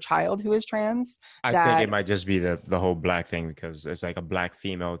accepted her child who is trans. I think it might just be the whole Black thing, because it's like a Black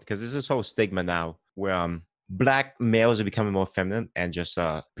female, because there's this whole stigma now where Black males are becoming more feminine and just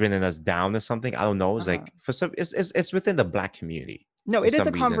bringing us down or something. I don't know. It's like for some, it's within the Black community. No, it is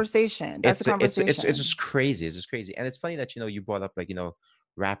a conversation. That's a conversation. It's just crazy. It's just crazy. And it's funny that, you know, you brought up like, you know,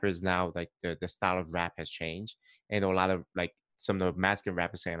 rappers now, like the style of rap has changed. And a lot of like some of the masculine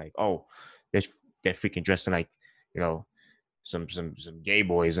rappers saying like, oh, they're freaking dressing like, you know, some gay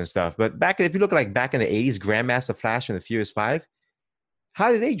boys and stuff. But if you look like back in the 80s, Grandmaster Flash and the Furious 5,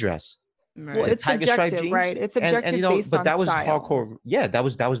 how did they dress? Right. Well, it's subjective, right? It's subjective and, you know, based but on that was style. Hardcore. Yeah, that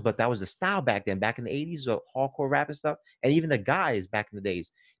was the style back then. Back in the 80s, hardcore rap and stuff. And even the guys back in the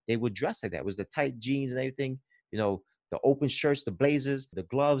days, they would dress like that. It was the tight jeans and everything, you know, the open shirts, the blazers, the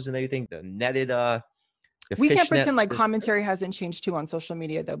gloves and everything, the netted we can't pretend like commentary hasn't changed too on social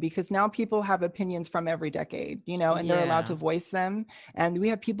media though, because now people have opinions from every decade, you know, and they're allowed to voice them. And we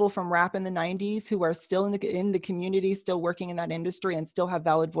have people from rap in the 90s who are still in the community, still working in that industry and still have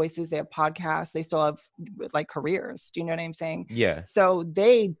valid voices. They have podcasts, they still have like careers. Do you know what I'm saying? Yeah. So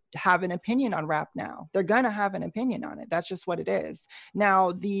they have an opinion on rap now. They're going to have an opinion on it. That's just what it is.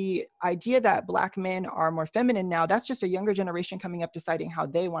 Now, the idea that Black men are more feminine now, that's just a younger generation coming up deciding how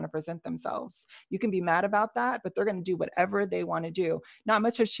they want to present themselves. You can be mad about that, but they're going to do whatever they want to do. Not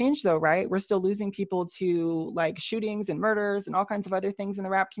much has changed though, right? We're still losing people to like shootings and murders and all kinds of other things in the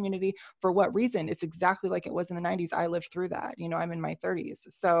rap community. For what reason? It's exactly like it was in the 90s. I lived through that. You know, I'm in my 30s.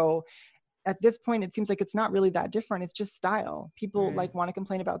 So at this point, it seems like it's not really that different. It's just style. People like want to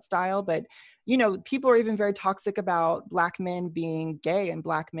complain about style, but you know, people are even very toxic about Black men being gay and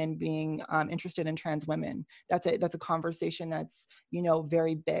Black men being interested in trans women. That's a conversation that's, you know,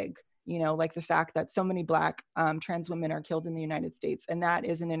 very big. You know, like the fact that so many Black trans women are killed in the United States. And that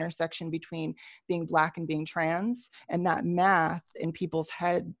is an intersection between being Black and being trans. And that math in people's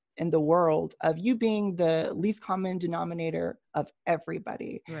head in the world of you being the least common denominator of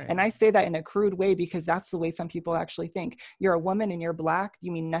everybody. Right. And I say that in a crude way because that's the way some people actually think. You're a woman and you're Black,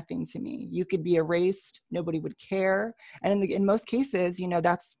 you mean nothing to me. You could be erased, nobody would care. And in most cases, you know,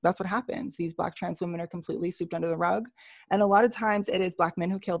 that's what happens. These Black trans women are completely swept under the rug. And a lot of times it is Black men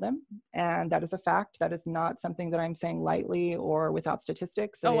who kill them. And that is a fact. That is not something that I'm saying lightly or without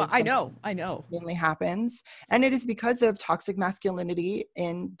statistics. I know. Mainly happens. And it is because of toxic masculinity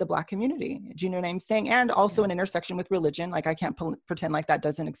in the Black community. Do you know what I'm saying? And also an intersection with religion. Like I can't pretend like that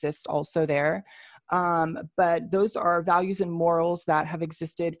doesn't exist also there. But those are values and morals that have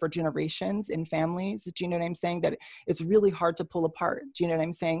existed for generations in families. Do you know what I'm saying? That it's really hard to pull apart. Do you know what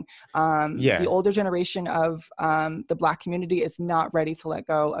I'm saying? The older generation of the Black community is not ready to let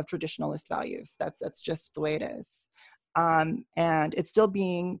go of traditionalist values. That's just the way it is. And it's still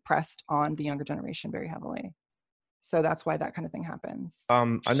being pressed on the younger generation very heavily. So that's why that kind of thing happens. I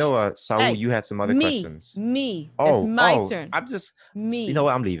know, Saul, you had some other questions. It's my turn. I'm just You know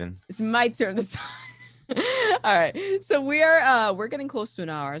what? I'm leaving. It's my turn this time. All right. So we're getting close to an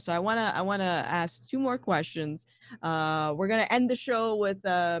hour. So I wanna ask 2 more questions. We're gonna end the show with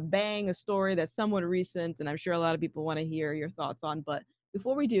a story that's somewhat recent, and I'm sure a lot of people want to hear your thoughts on. But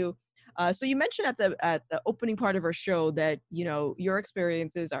before we do, so you mentioned at the opening part of our show that, you know, your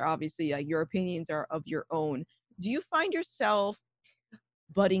experiences are obviously your opinions are of your own. Do you find yourself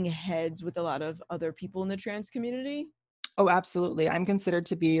butting heads with a lot of other people in the trans community? Oh, absolutely. I'm considered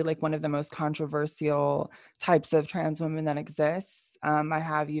to be like one of the most controversial types of trans women that exists. I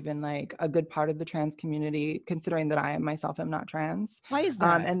have even like a good part of the trans community, considering that I myself am not trans. Why is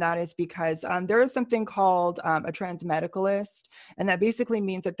that? And that is because there is something called a trans medicalist. And that basically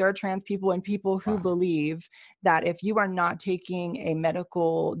means that there are trans people and people who believe that if you are not taking a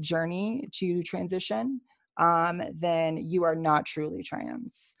medical journey to transition, then you are not truly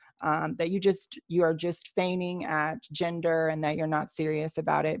trans. That you are just feigning at gender, and that you're not serious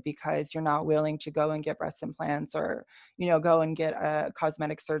about it because you're not willing to go and get breast implants or, you know, go and get a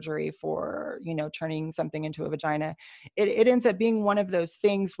cosmetic surgery for, you know, turning something into a vagina. It ends up being one of those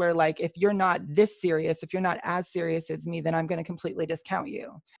things where, like, if you're not this serious, if you're not as serious as me, then I'm going to completely discount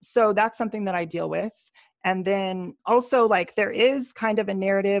you. So that's something that I deal with. And then also, like, there is kind of a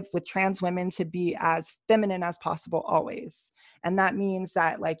narrative with trans women to be as feminine as possible always. And that means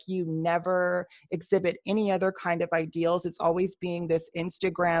that, like, you never exhibit any other kind of ideals. It's always being this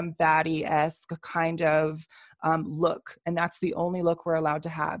Instagram baddie-esque kind of look. And that's the only look we're allowed to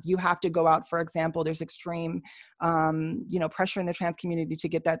have. You have to go out, for example, there's extreme, pressure in the trans community to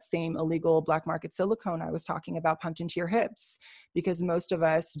get that same illegal black market silicone I was talking about pumped into your hips, because most of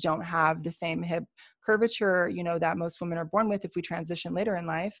us don't have the same hip curvature, you know, that most women are born with if we transition later in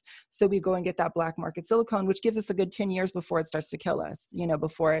life. So we go and get that black market silicone, which gives us a good 10 years before it starts to kill us, you know,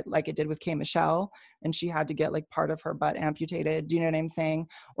 before it, like it did with K. Michelle, and she had to get like part of her butt amputated. Do you know what I'm saying?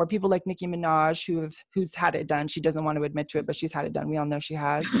 Or people like Nicki Minaj who's had it done. She doesn't want to admit to it, but she's had it done. We all know she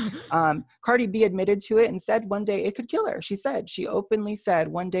has. Cardi B admitted to it and said one day it could kill her. She openly said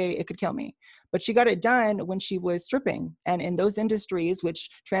one day it could kill me. But she got it done when she was stripping. And in those industries, which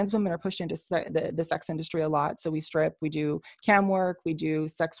trans women are pushed into the sex industry a lot. So we strip, we do cam work, we do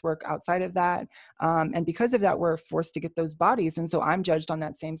sex work outside of that. And because of that, we're forced to get those bodies. And so I'm judged on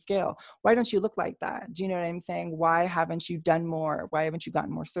that same scale. Why don't you look like that? Do you know what I'm saying? Why haven't you done more? Why haven't you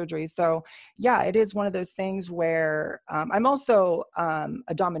gotten more surgery? So yeah, it is one of those things where I'm also a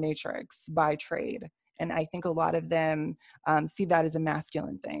dominatrix by trade. And I think a lot of them see that as a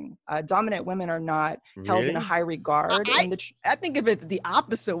masculine thing. Dominant women are not held in a high regard. I think of it the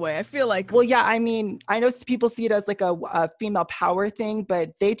opposite way. I feel like... Well, yeah, I mean, I know people see it as like a female power thing, but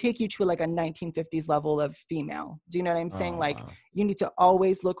they take you to like a 1950s level of female. Do you know what I'm saying? Like, you need to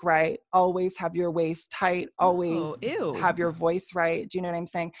always look right, always have your waist tight, always have your voice right. Do you know what I'm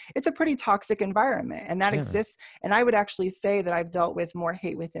saying? It's a pretty toxic environment, and that exists. And I would actually say that I've dealt with more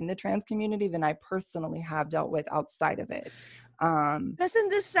hate within the trans community than I personally have dealt with outside of it. Doesn't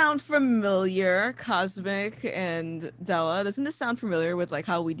this sound familiar, Cosmic and Della? Doesn't this sound familiar with like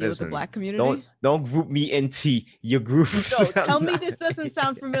how we deal with the black community? Don't group me into your groups. No, tell me this doesn't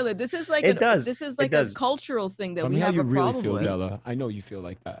sound familiar. This is like This is like a cultural thing that we have a problem with. Della. I know you feel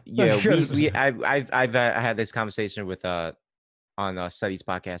like that. Yeah, I've had this conversation with on Studies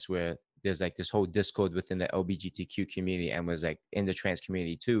podcast where there's like this whole discord within the LGBTQ community and was like in the trans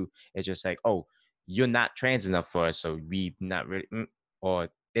community too. It's just like, oh, you're not trans enough for us, so we not really, or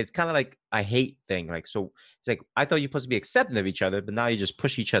it's kind of like a hate thing. Like, so it's like, I thought you're supposed to be accepting of each other, but now you just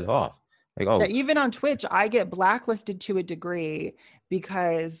push each other off. Like, oh, yeah, even on Twitch, I get blacklisted to a degree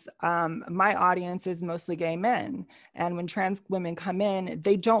because my audience is mostly gay men. And when trans women come in,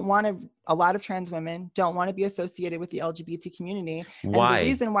 they don't want to, a lot of trans women don't want to be associated with the LGBT community. why? And the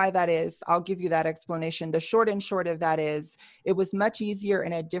reason why that is, I'll give you that explanation. The short and short of that is, it was much easier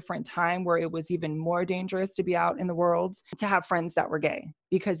in a different time where it was even more dangerous to be out in the world to have friends that were gay,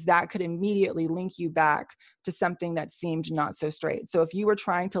 because that could immediately link you back to something that seemed not so straight. So if you were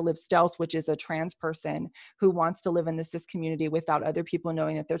trying to live stealth, which is a trans person who wants to live in the cis community without other people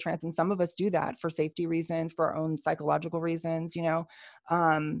knowing that they're trans, and some of us do that for safety reasons, for our own psychological reasons, you know,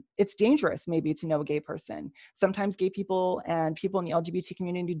 it's dangerous maybe to know a gay person. Sometimes gay people and people in the LGBT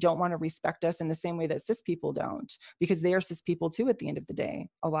community don't want to respect us in the same way that cis people don't, because they are cis people too at the end of the day,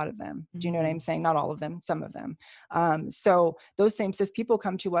 a lot of them. Do you know what I'm saying? Not all of them, some of them. So those same cis people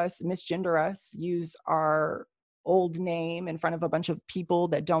come to us, misgender us, use our old name in front of a bunch of people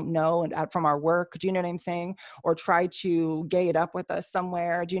that don't know and from our work. Do you know what I'm saying? Or try to gay it up with us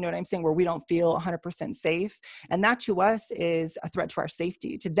somewhere. Do you know what I'm saying? Where we don't feel 100% safe. And that to us is a threat to our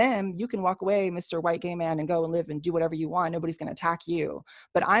safety. To them, you can walk away, Mr. White Gay Man, and go and live and do whatever you want. Nobody's going to attack you.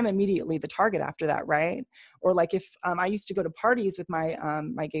 But I'm immediately the target after that, right? Or like if I used to go to parties with my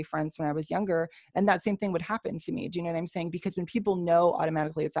my gay friends when I was younger, and that same thing would happen to me. Do you know what I'm saying? Because when people know,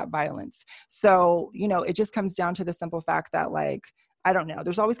 automatically it's that violence. So, you know, it just comes down to the simple fact that, like, I don't know,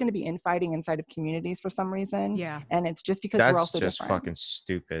 there's always going to be infighting inside of communities for some reason. Yeah. And it's just because we're also just different. fucking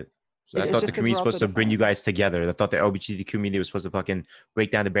stupid. So I It's thought just the 'cause community was we're supposed to also bring you different. guys together. I thought the LGBT community was supposed to fucking break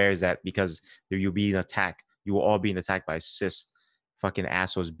down the barriers, that because you'll be attacked. You will all being attacked by cis fucking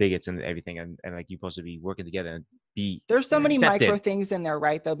assholes, bigots, and everything. And like, you're supposed to be working together and be There's so many accepted. micro things in there,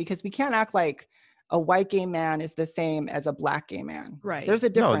 right, though, because we can't act like a white gay man is the same as a black gay man. Right. There's a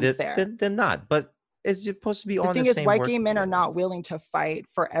difference there. They're not. But it's supposed to be The on thing the is, same white work gay men are together. not willing to fight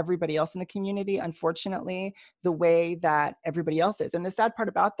for everybody else in the community, unfortunately, the way that everybody else is. And the sad part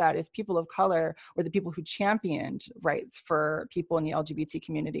about that is people of color, or the people who championed rights for people in the LGBT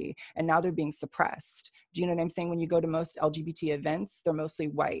community, and now they're being suppressed. Do you know what I'm saying? When you go to most LGBT events, they're mostly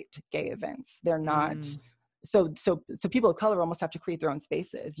white gay events. They're not. So people of color almost have to create their own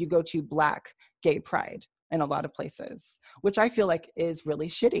spaces. You go to Black gay pride in a lot of places, which I feel like is really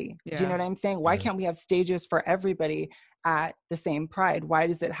shitty. Yeah. Do you know what I'm saying? Why can't we have stages for everybody at the same pride? Why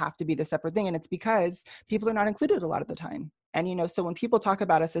does it have to be the separate thing? And it's because people are not included a lot of the time. And, you know, so when people talk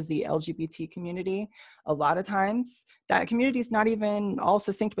about us as the LGBT community, a lot of times that community is not even all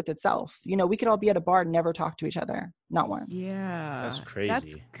succinct with itself. You know, we could all be at a bar and never talk to each other. Not once. Yeah. That's crazy.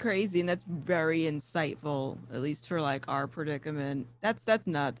 That's crazy. And that's very insightful, at least for like our predicament. That's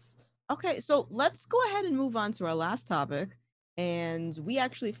nuts. Okay, so let's go ahead and move on to our last topic. And we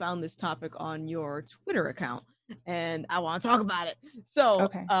actually found this topic on your Twitter account, and I want to talk about it. So,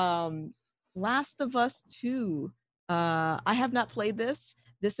 Okay. Last of Us 2. I have not played this.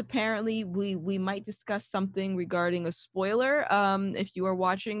 This apparently we might discuss something regarding a spoiler if you are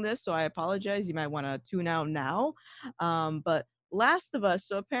watching this, so I apologize. You might want to tune out now. But Last of Us,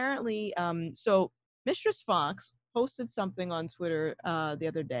 so apparently, so Mistress Fox posted something on Twitter the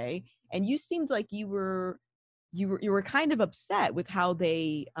other day, and you seemed like you were kind of upset with how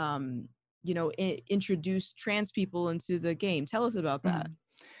they introduced trans people into the game. Tell us about that.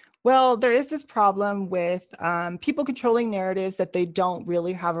 Well, there is this problem with people controlling narratives that they don't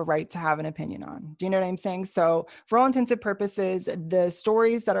really have a right to have an opinion on. Do you know what I'm saying? So for all intents and purposes, the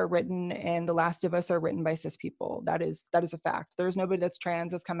stories that are written in The Last of Us are written by cis people. That is a fact. There's nobody that's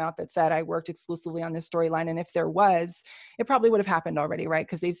trans that's come out that said, I worked exclusively on this storyline. And if there was, it probably would have happened already, right?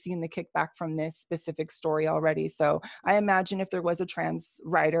 Because they've seen the kickback from this specific story already. So I imagine if there was a trans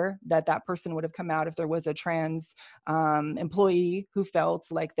writer, that person would have come out. If there was a trans employee who felt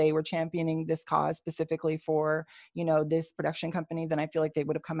like they were championing this cause specifically for, you know, this production company, then I feel like they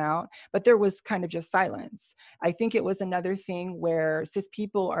would have come out. But there was kind of just silence. I think it was another thing where cis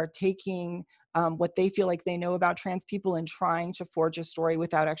people are taking what they feel like they know about trans people and trying to forge a story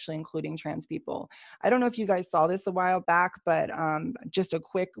without actually including trans people. I don't know if you guys saw this a while back, but just a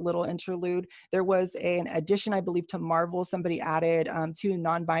quick little interlude. There was an addition, I believe, to Marvel. Somebody added 2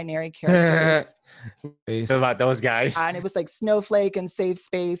 non-binary characters. About those guys. And it was like Snowflake and Safe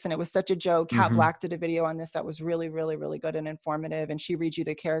Space, and it was such a joke. Kat Black did a video on this that was really, really, really good and informative, and she reads you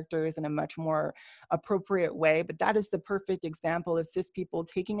the characters in a much more appropriate way. But that is the perfect example of cis people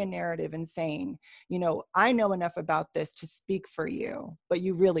taking a narrative and saying, you know, I know enough about this to speak for you, but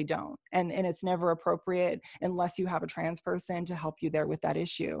you really don't. And it's never appropriate unless you have a trans person to help you there with that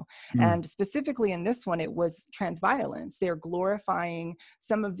issue. And specifically in this one, it was trans violence. They're glorifying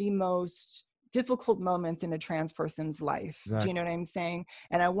some of the most difficult moments in a trans person's life. Exactly. Do you know what I'm saying?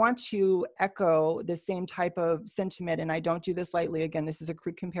 And I want to echo the same type of sentiment, and I don't do this lightly. Again, this is a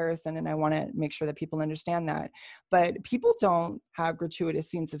crude comparison, and I want to make sure that people understand that. But people don't have gratuitous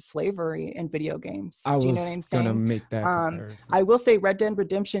scenes of slavery in video games. Do you know what I'm saying? Gonna make that comparison. I will say Red Dead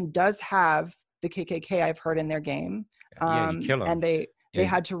Redemption does have the KKK, I've heard, in their game. You kill them. And they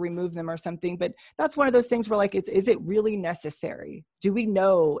had to remove them or something. But that's one of those things where, like, is it really necessary? Do we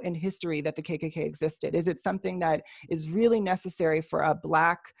know in history that the KKK existed? Is it something that is really necessary for a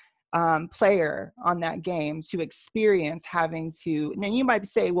Black player on that game to experience having to? And you might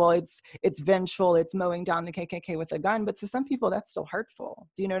say, well, it's vengeful, it's mowing down the KKK with a gun, but to some people that's still hurtful.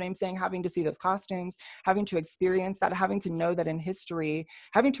 Do you know what I'm saying? Having to see those costumes, having to experience that, having to know that in history,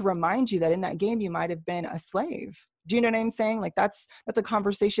 having to remind you that in that game you might have been a slave. Do you know what I'm saying? Like that's a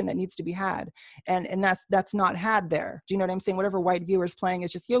conversation that needs to be had, and that's not had there. Do you know what I'm saying? Whatever white viewer's playing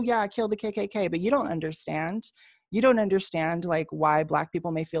is just, yo, yeah, kill the KKK, but you don't understand. You don't understand like why Black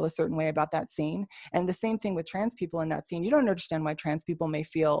people may feel a certain way about that scene. And the same thing with trans people in that scene. You don't understand why trans people may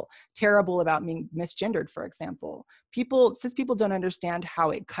feel terrible about being misgendered, for example. Cis people don't understand how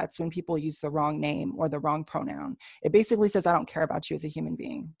it cuts when people use the wrong name or the wrong pronoun. It basically says, I don't care about you as a human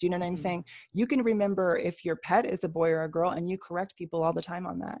being. Do you know what I'm saying? You can remember if your pet is a boy or a girl, and you correct people all the time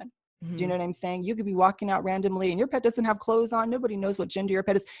on that. Mm-hmm. Do you know what I'm saying? You could be walking out randomly and your pet doesn't have clothes on. Nobody knows what gender your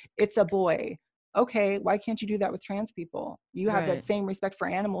pet is. It's a boy. Okay, why can't you do that with trans people? You have that same respect for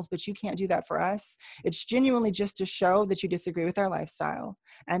animals, but you can't do that for us. It's genuinely just to show that you disagree with our lifestyle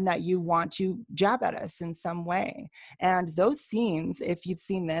and that you want to jab at us in some way. And those scenes, if you've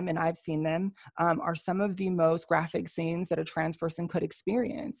seen them, and I've seen them, are some of the most graphic scenes that a trans person could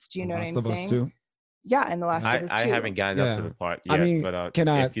experience. Do you know what I'm saying? Too. Yeah, and The Last of Us too. I haven't gotten up to the part yet, but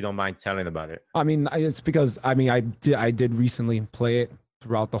if you don't mind telling about it. I mean, it's because I did recently play it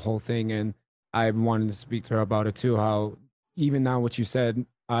throughout the whole thing, and I wanted to speak to her about it too. How even now, what you said,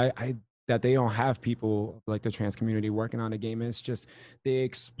 that they don't have people like the trans community working on a game. It's just they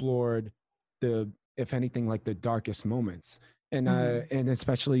explored if anything, like the darkest moments, and and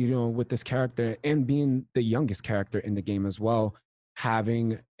especially with this character and being the youngest character in the game as well,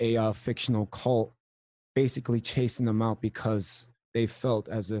 having a fictional cult basically chasing them out because they felt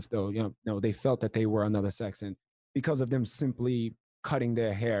as if they felt that they were another sex, and because of them simply cutting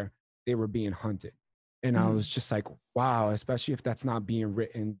their hair, they were being hunted. And I was just like, wow, especially if that's not being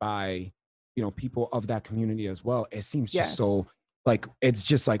written by, people of that community as well. It seems just so like, it's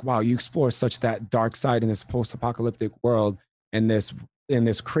just like, wow, you explore such that dark side in this post-apocalyptic world, and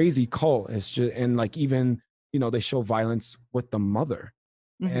this crazy cult. It's just, and like, even, they show violence with the mother.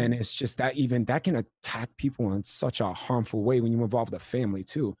 Mm-hmm. And it's just that even that can attack people in such a harmful way when you involve the family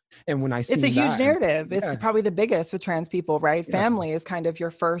too. And when I see it's a huge narrative. It's probably the biggest with trans people, right? Yeah. Family is kind of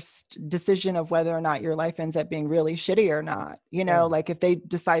your first decision of whether or not your life ends up being really shitty or not. Like if they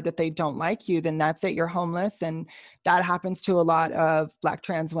decide that they don't like you, then that's it. You're homeless. And that happens to a lot of Black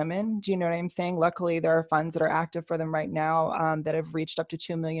trans women. Do you know what I'm saying? Luckily, there are funds that are active for them right now that have reached up to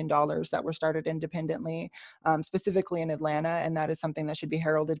 $2 million that were started independently, specifically in Atlanta. And that is something that should be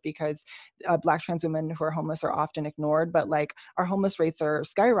heralded, because Black trans women who are homeless are often ignored, but like our homeless rates are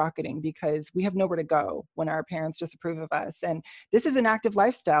skyrocketing because we have nowhere to go when our parents disapprove of us. And this is an active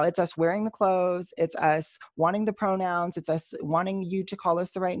lifestyle. It's us wearing the clothes. It's us wanting the pronouns. It's us wanting you to call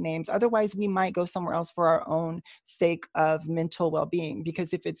us the right names. Otherwise, we might go somewhere else for our own sake of mental well-being,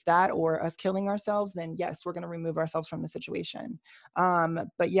 because if it's that or us killing ourselves, then yes, we're going to remove ourselves from the situation.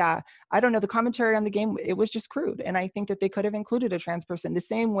 But yeah, I don't know, the commentary on the game, it was just crude. And I think that they could have included a trans person the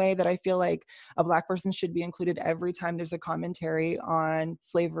same way that I feel like a Black person should be included every time there's a commentary on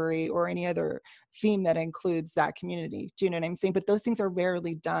slavery or any other theme that includes that community. Do you know what I'm saying? But those things are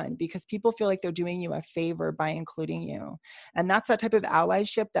rarely done because people feel like they're doing you a favor by including you. And that's that type of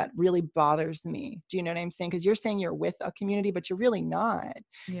allyship that really bothers me. Do you know what I'm saying? Because you're saying you're with a community, but you're really not.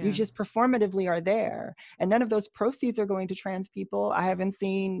 Yeah. You just performatively are there. And none of those proceeds are going to trans people. I haven't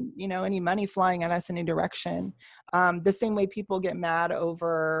seen, any money flying at us in any direction. The same way people get mad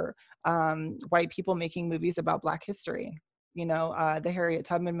over white people making movies about Black history. The Harriet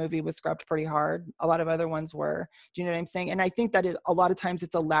Tubman movie was scrubbed pretty hard. A lot of other ones were. Do you know what I'm saying? And I think that is a lot of times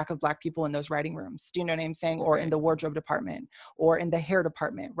it's a lack of Black people in those writing rooms. Do you know what I'm saying? Or in the wardrobe department or in the hair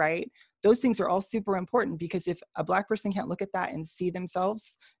department, right? Those things are all super important, because if a Black person can't look at that and see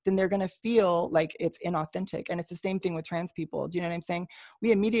themselves, then they're going to feel like it's inauthentic. And it's the same thing with trans people. Do you know what I'm saying?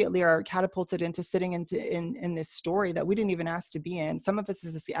 We immediately are catapulted into sitting in this story that we didn't even ask to be in. Some of us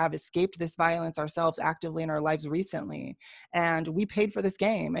have escaped this violence ourselves actively in our lives recently. And we paid for this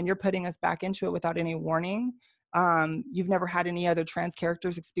game, and you're putting us back into it without any warning. You've never had any other trans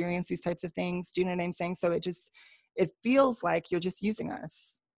characters experience these types of things. Do you know what I'm saying? So it feels like you're just using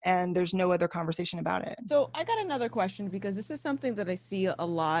us, and there's no other conversation about it. So I got another question, because this is something that I see a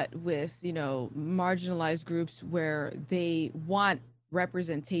lot with, marginalized groups, where they want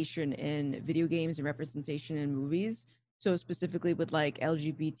representation in video games and representation in movies. So specifically with like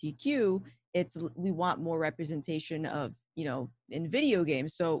LGBTQ, we want more representation of, in video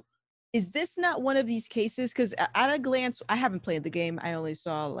games. So is this not one of these cases? Because at a glance, I haven't played the game. I only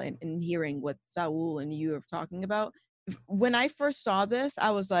saw and hearing what Saul and you are talking about. When I first saw this,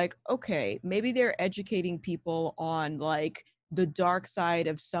 I was like, okay, maybe they're educating people on like the dark side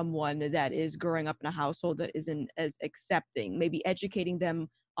of someone that is growing up in a household that isn't as accepting, maybe educating them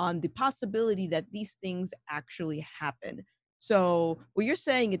on the possibility that these things actually happen. So what you're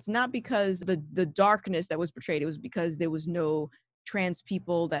saying, it's not because the darkness that was portrayed, it was because there was no trans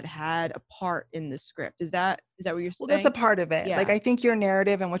people that had a part in the script. Is that what you're saying? Well, that's a part of it. Yeah. Like, I think your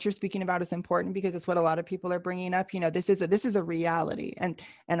narrative and what you're speaking about is important, because it's what a lot of people are bringing up. This is a reality, and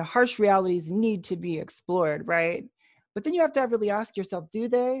harsh realities need to be explored, right? But then you have to really ask yourself,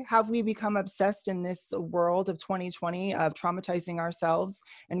 have we become obsessed in this world of 2020 of traumatizing ourselves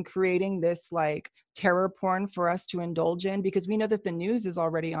and creating this like terror porn for us to indulge in? Because we know that the news is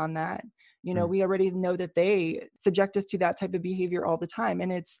already on that. We already know that they subject us to that type of behavior all the time.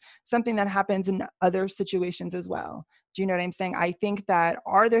 And it's something that happens in other situations as well. Do you know what I'm saying? I think that,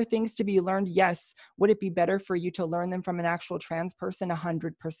 are there things to be learned? Yes. Would it be better for you to learn them from an actual trans person?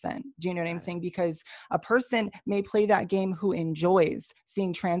 100%. Do you know what I'm saying? Because a person may play that game who enjoys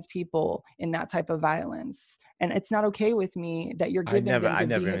seeing trans people in that type of violence. And it's not okay with me that you're giving them the I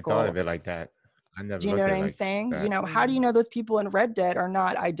never vehicle. even thought of it like that. Do you know what I'm saying? How do you know those people in Red Dead are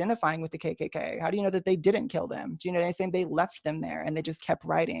not identifying with the KKK? How do you know that they didn't kill them? Do you know what I'm saying? They left them there and they just kept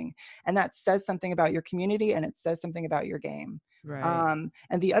writing. And that says something about your community, and it says something about your game. Right.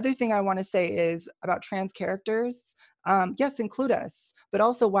 And the other thing I want to say is about trans characters. Yes, include us, but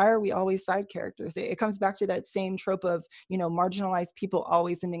also, why are we always side characters? It comes back to that same trope of, marginalized people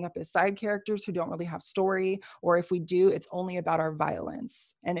always ending up as side characters who don't really have story, or if we do, it's only about our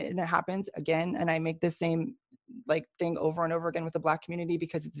violence. And it happens again, and I make the same thing over and over again with the Black community,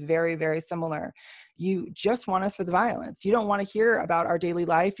 because it's very, very similar. You just want us for the violence. You don't want to hear about our daily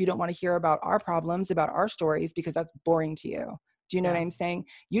life. You don't want to hear about our problems, about our stories, because that's boring to you. Do you know what I'm saying?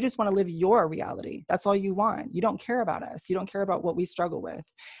 You just want to live your reality. That's all you want. You don't care about us. You don't care about what we struggle with.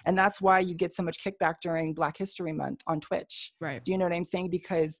 And that's why you get so much kickback during Black History Month on Twitch. Right. Do you know what I'm saying?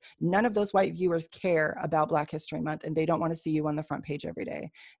 Because none of those white viewers care about Black History Month, and they don't want to see you on the front page every day.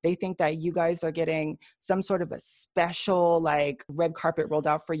 They think that you guys are getting some sort of a special red carpet rolled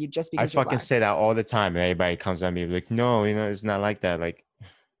out for you just because I fucking say that all the time, and everybody comes at me like, no, it's not like that. Like,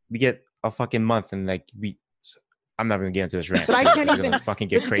 we get a fucking month, and I'm not going to get into this rant. But I can't even fucking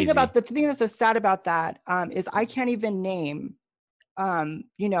get crazy. The thing that's so sad about that is I can't even name,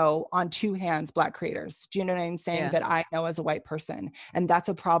 on two hands, Black creators. Do you know what I'm saying? That I know as a white person. And that's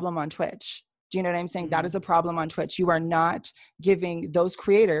a problem on Twitch. Do you know what I'm saying? Mm-hmm. That is a problem on Twitch. You are not giving those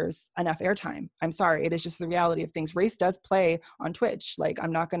creators enough airtime. I'm sorry. It is just the reality of things. Race does play on Twitch.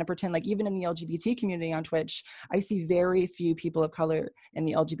 I'm not going to pretend even in the LGBT community on Twitch, I see very few people of color in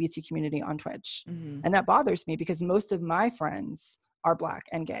the LGBT community on Twitch. Mm-hmm. And that bothers me, because most of my friends are Black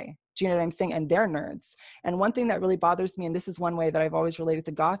and gay. Do you know what I'm saying? And they're nerds. And one thing that really bothers me, and this is one way that I've always related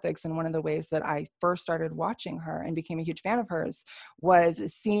to Gothix, and one of the ways that I first started watching her and became a huge fan of hers, was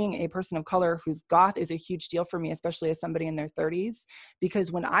seeing a person of color whose goth is a huge deal for me, especially as somebody in their 30s.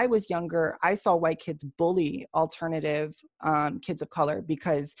 Because when I was younger, I saw white kids bully alternative kids of color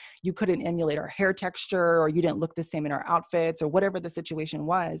because you couldn't emulate our hair texture, or you didn't look the same in our outfits, or whatever the situation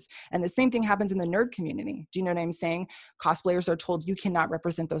was. And the same thing happens in the nerd community. Do you know what I'm saying? Cosplayers are told you cannot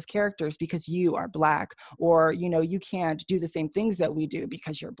represent those characters because you are Black, or you can't do the same things that we do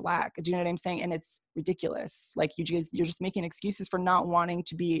because you're Black. Do you know what I'm saying? And it's ridiculous. You're just making excuses for not wanting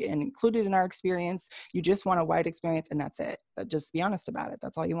to be included in our experience. You just want a white experience, and that's it. But just be honest about it.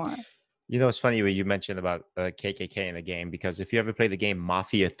 That's all you want. It's funny when you mentioned about KKK in the game, because if you ever play the game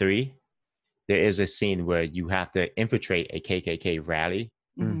Mafia 3, there is a scene where you have to infiltrate a KKK rally,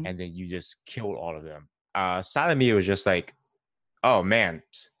 mm-hmm. and then you just kill all of them. Salamir was just like, oh man,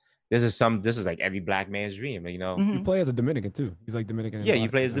 this is like every Black man's dream, Mm-hmm. You play as a Dominican too. He's like Dominican. Yeah, you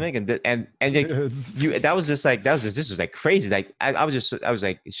play as Dominican, and that was just like crazy. I was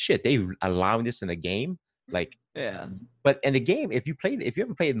like, shit, they allowing this in the game, yeah. But in the game, if you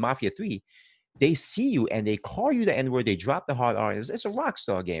ever played Mafia 3, they see you and they call you the N-word. They drop the hard R. It's a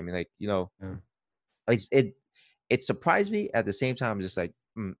Rockstar game, and it surprised me at the same time. Just like,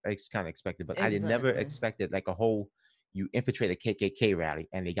 it's kind of expected, but I did never expected like a whole, you infiltrate a KKK rally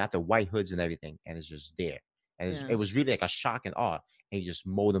and they got the white hoods and everything, and it's just there. And it was really like a shock and awe, and you just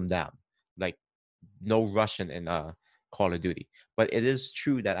mow them down. Like no Russian in Call of Duty. But it is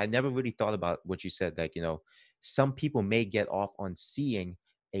true that I never really thought about what you said, like, you know, some people may get off on seeing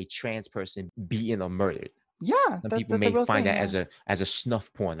a trans person beaten or murdered. Yeah, some people may find that as a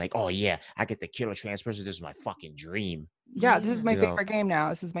snuff porn, like, oh yeah, I get to kill a trans person, this is my fucking dream. Yeah, this is my favorite game now.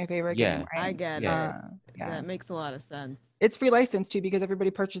 This is my favorite game. Right? I get it. That makes a lot of sense. It's free license too, because everybody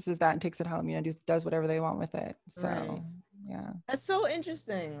purchases that and takes it home, you know, just does whatever they want with it. So yeah, that's so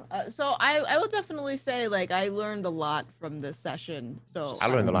interesting. So I will definitely say, like, I learned a lot from this session. So I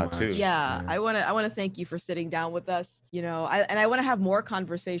learned a lot too. Yeah, I want to thank you for sitting down with us, you know. I want to have more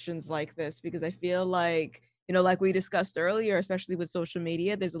conversations like this, because I feel like, you know, like we discussed earlier, especially with social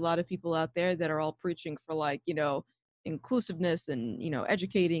media, there's a lot of people out there that are all preaching for, like, you know, inclusiveness and, you know,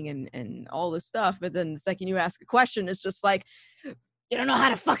 educating and all this stuff. But then the second you ask a question, it's just like, you don't know how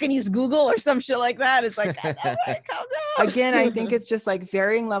to fucking use Google or some shit like that. It's like, calm down. Again, I think it's just like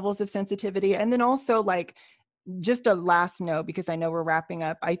varying levels of sensitivity. And then also, like, just a last note, because I know we're wrapping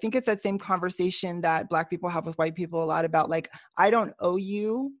up. I think it's that same conversation that Black people have with white people a lot about, like, I don't owe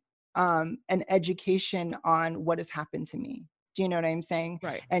you an education on what has happened to me. Do you know what I'm saying?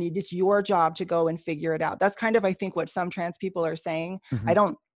 Right. And it's your job to go and figure it out. That's kind of, I think, what some trans people are saying. Mhm. I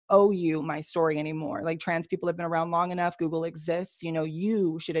don't owe you my story anymore. Like, trans people have been around long enough. Google exists. You know,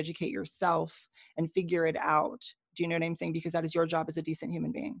 you should educate yourself and figure it out. Do you know what I'm saying? Because that is your job as a decent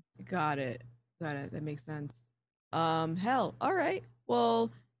human being. Got it. That makes sense. Hell, all right.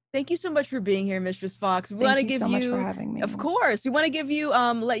 Well, thank you so much for being here, Mistress Fox. We want to give so much for having me. Of course. We want to give you,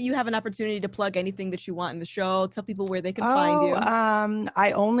 let you have an opportunity to plug anything that you want in the show. Tell people where they can find you.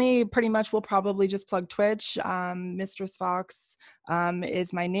 I only pretty much will probably just plug Twitch. Mistress Fox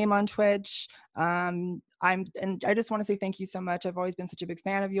is my name on Twitch. And I just want to say thank you so much. I've always been such a big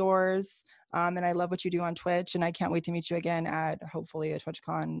fan of yours. And I love what you do on Twitch, and I can't wait to meet you again at hopefully a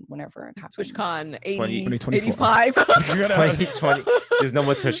TwitchCon whenever it happens. TwitchCon 2025. 2020. There's no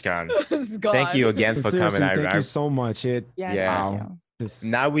more TwitchCon. Thank you again for coming. Thank you so much.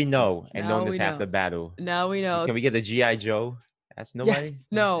 Now we know, and knowing this half the battle. Now we know. Can we get the G.I. Joe? That's nobody. Yes.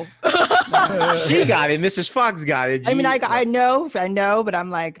 No. She got it. Mrs. Fox got it. I mean, I know, but I'm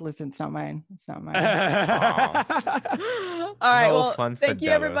like, listen, it's not mine. It's not mine. All right. Well, thank you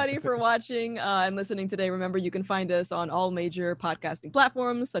everybody for watching and listening today. Remember, you can find us on all major podcasting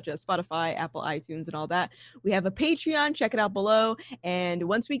platforms such as Spotify, Apple, iTunes, and all that. We have a Patreon. Check it out below. And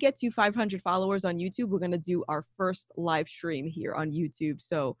once we get to 500 followers on YouTube, we're going to do our first live stream here on YouTube.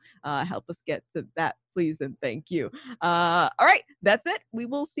 So help us get to that, please, and thank you. All right. That's it. We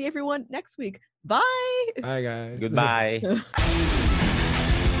will see everyone next week. Bye. Bye, guys. Goodbye.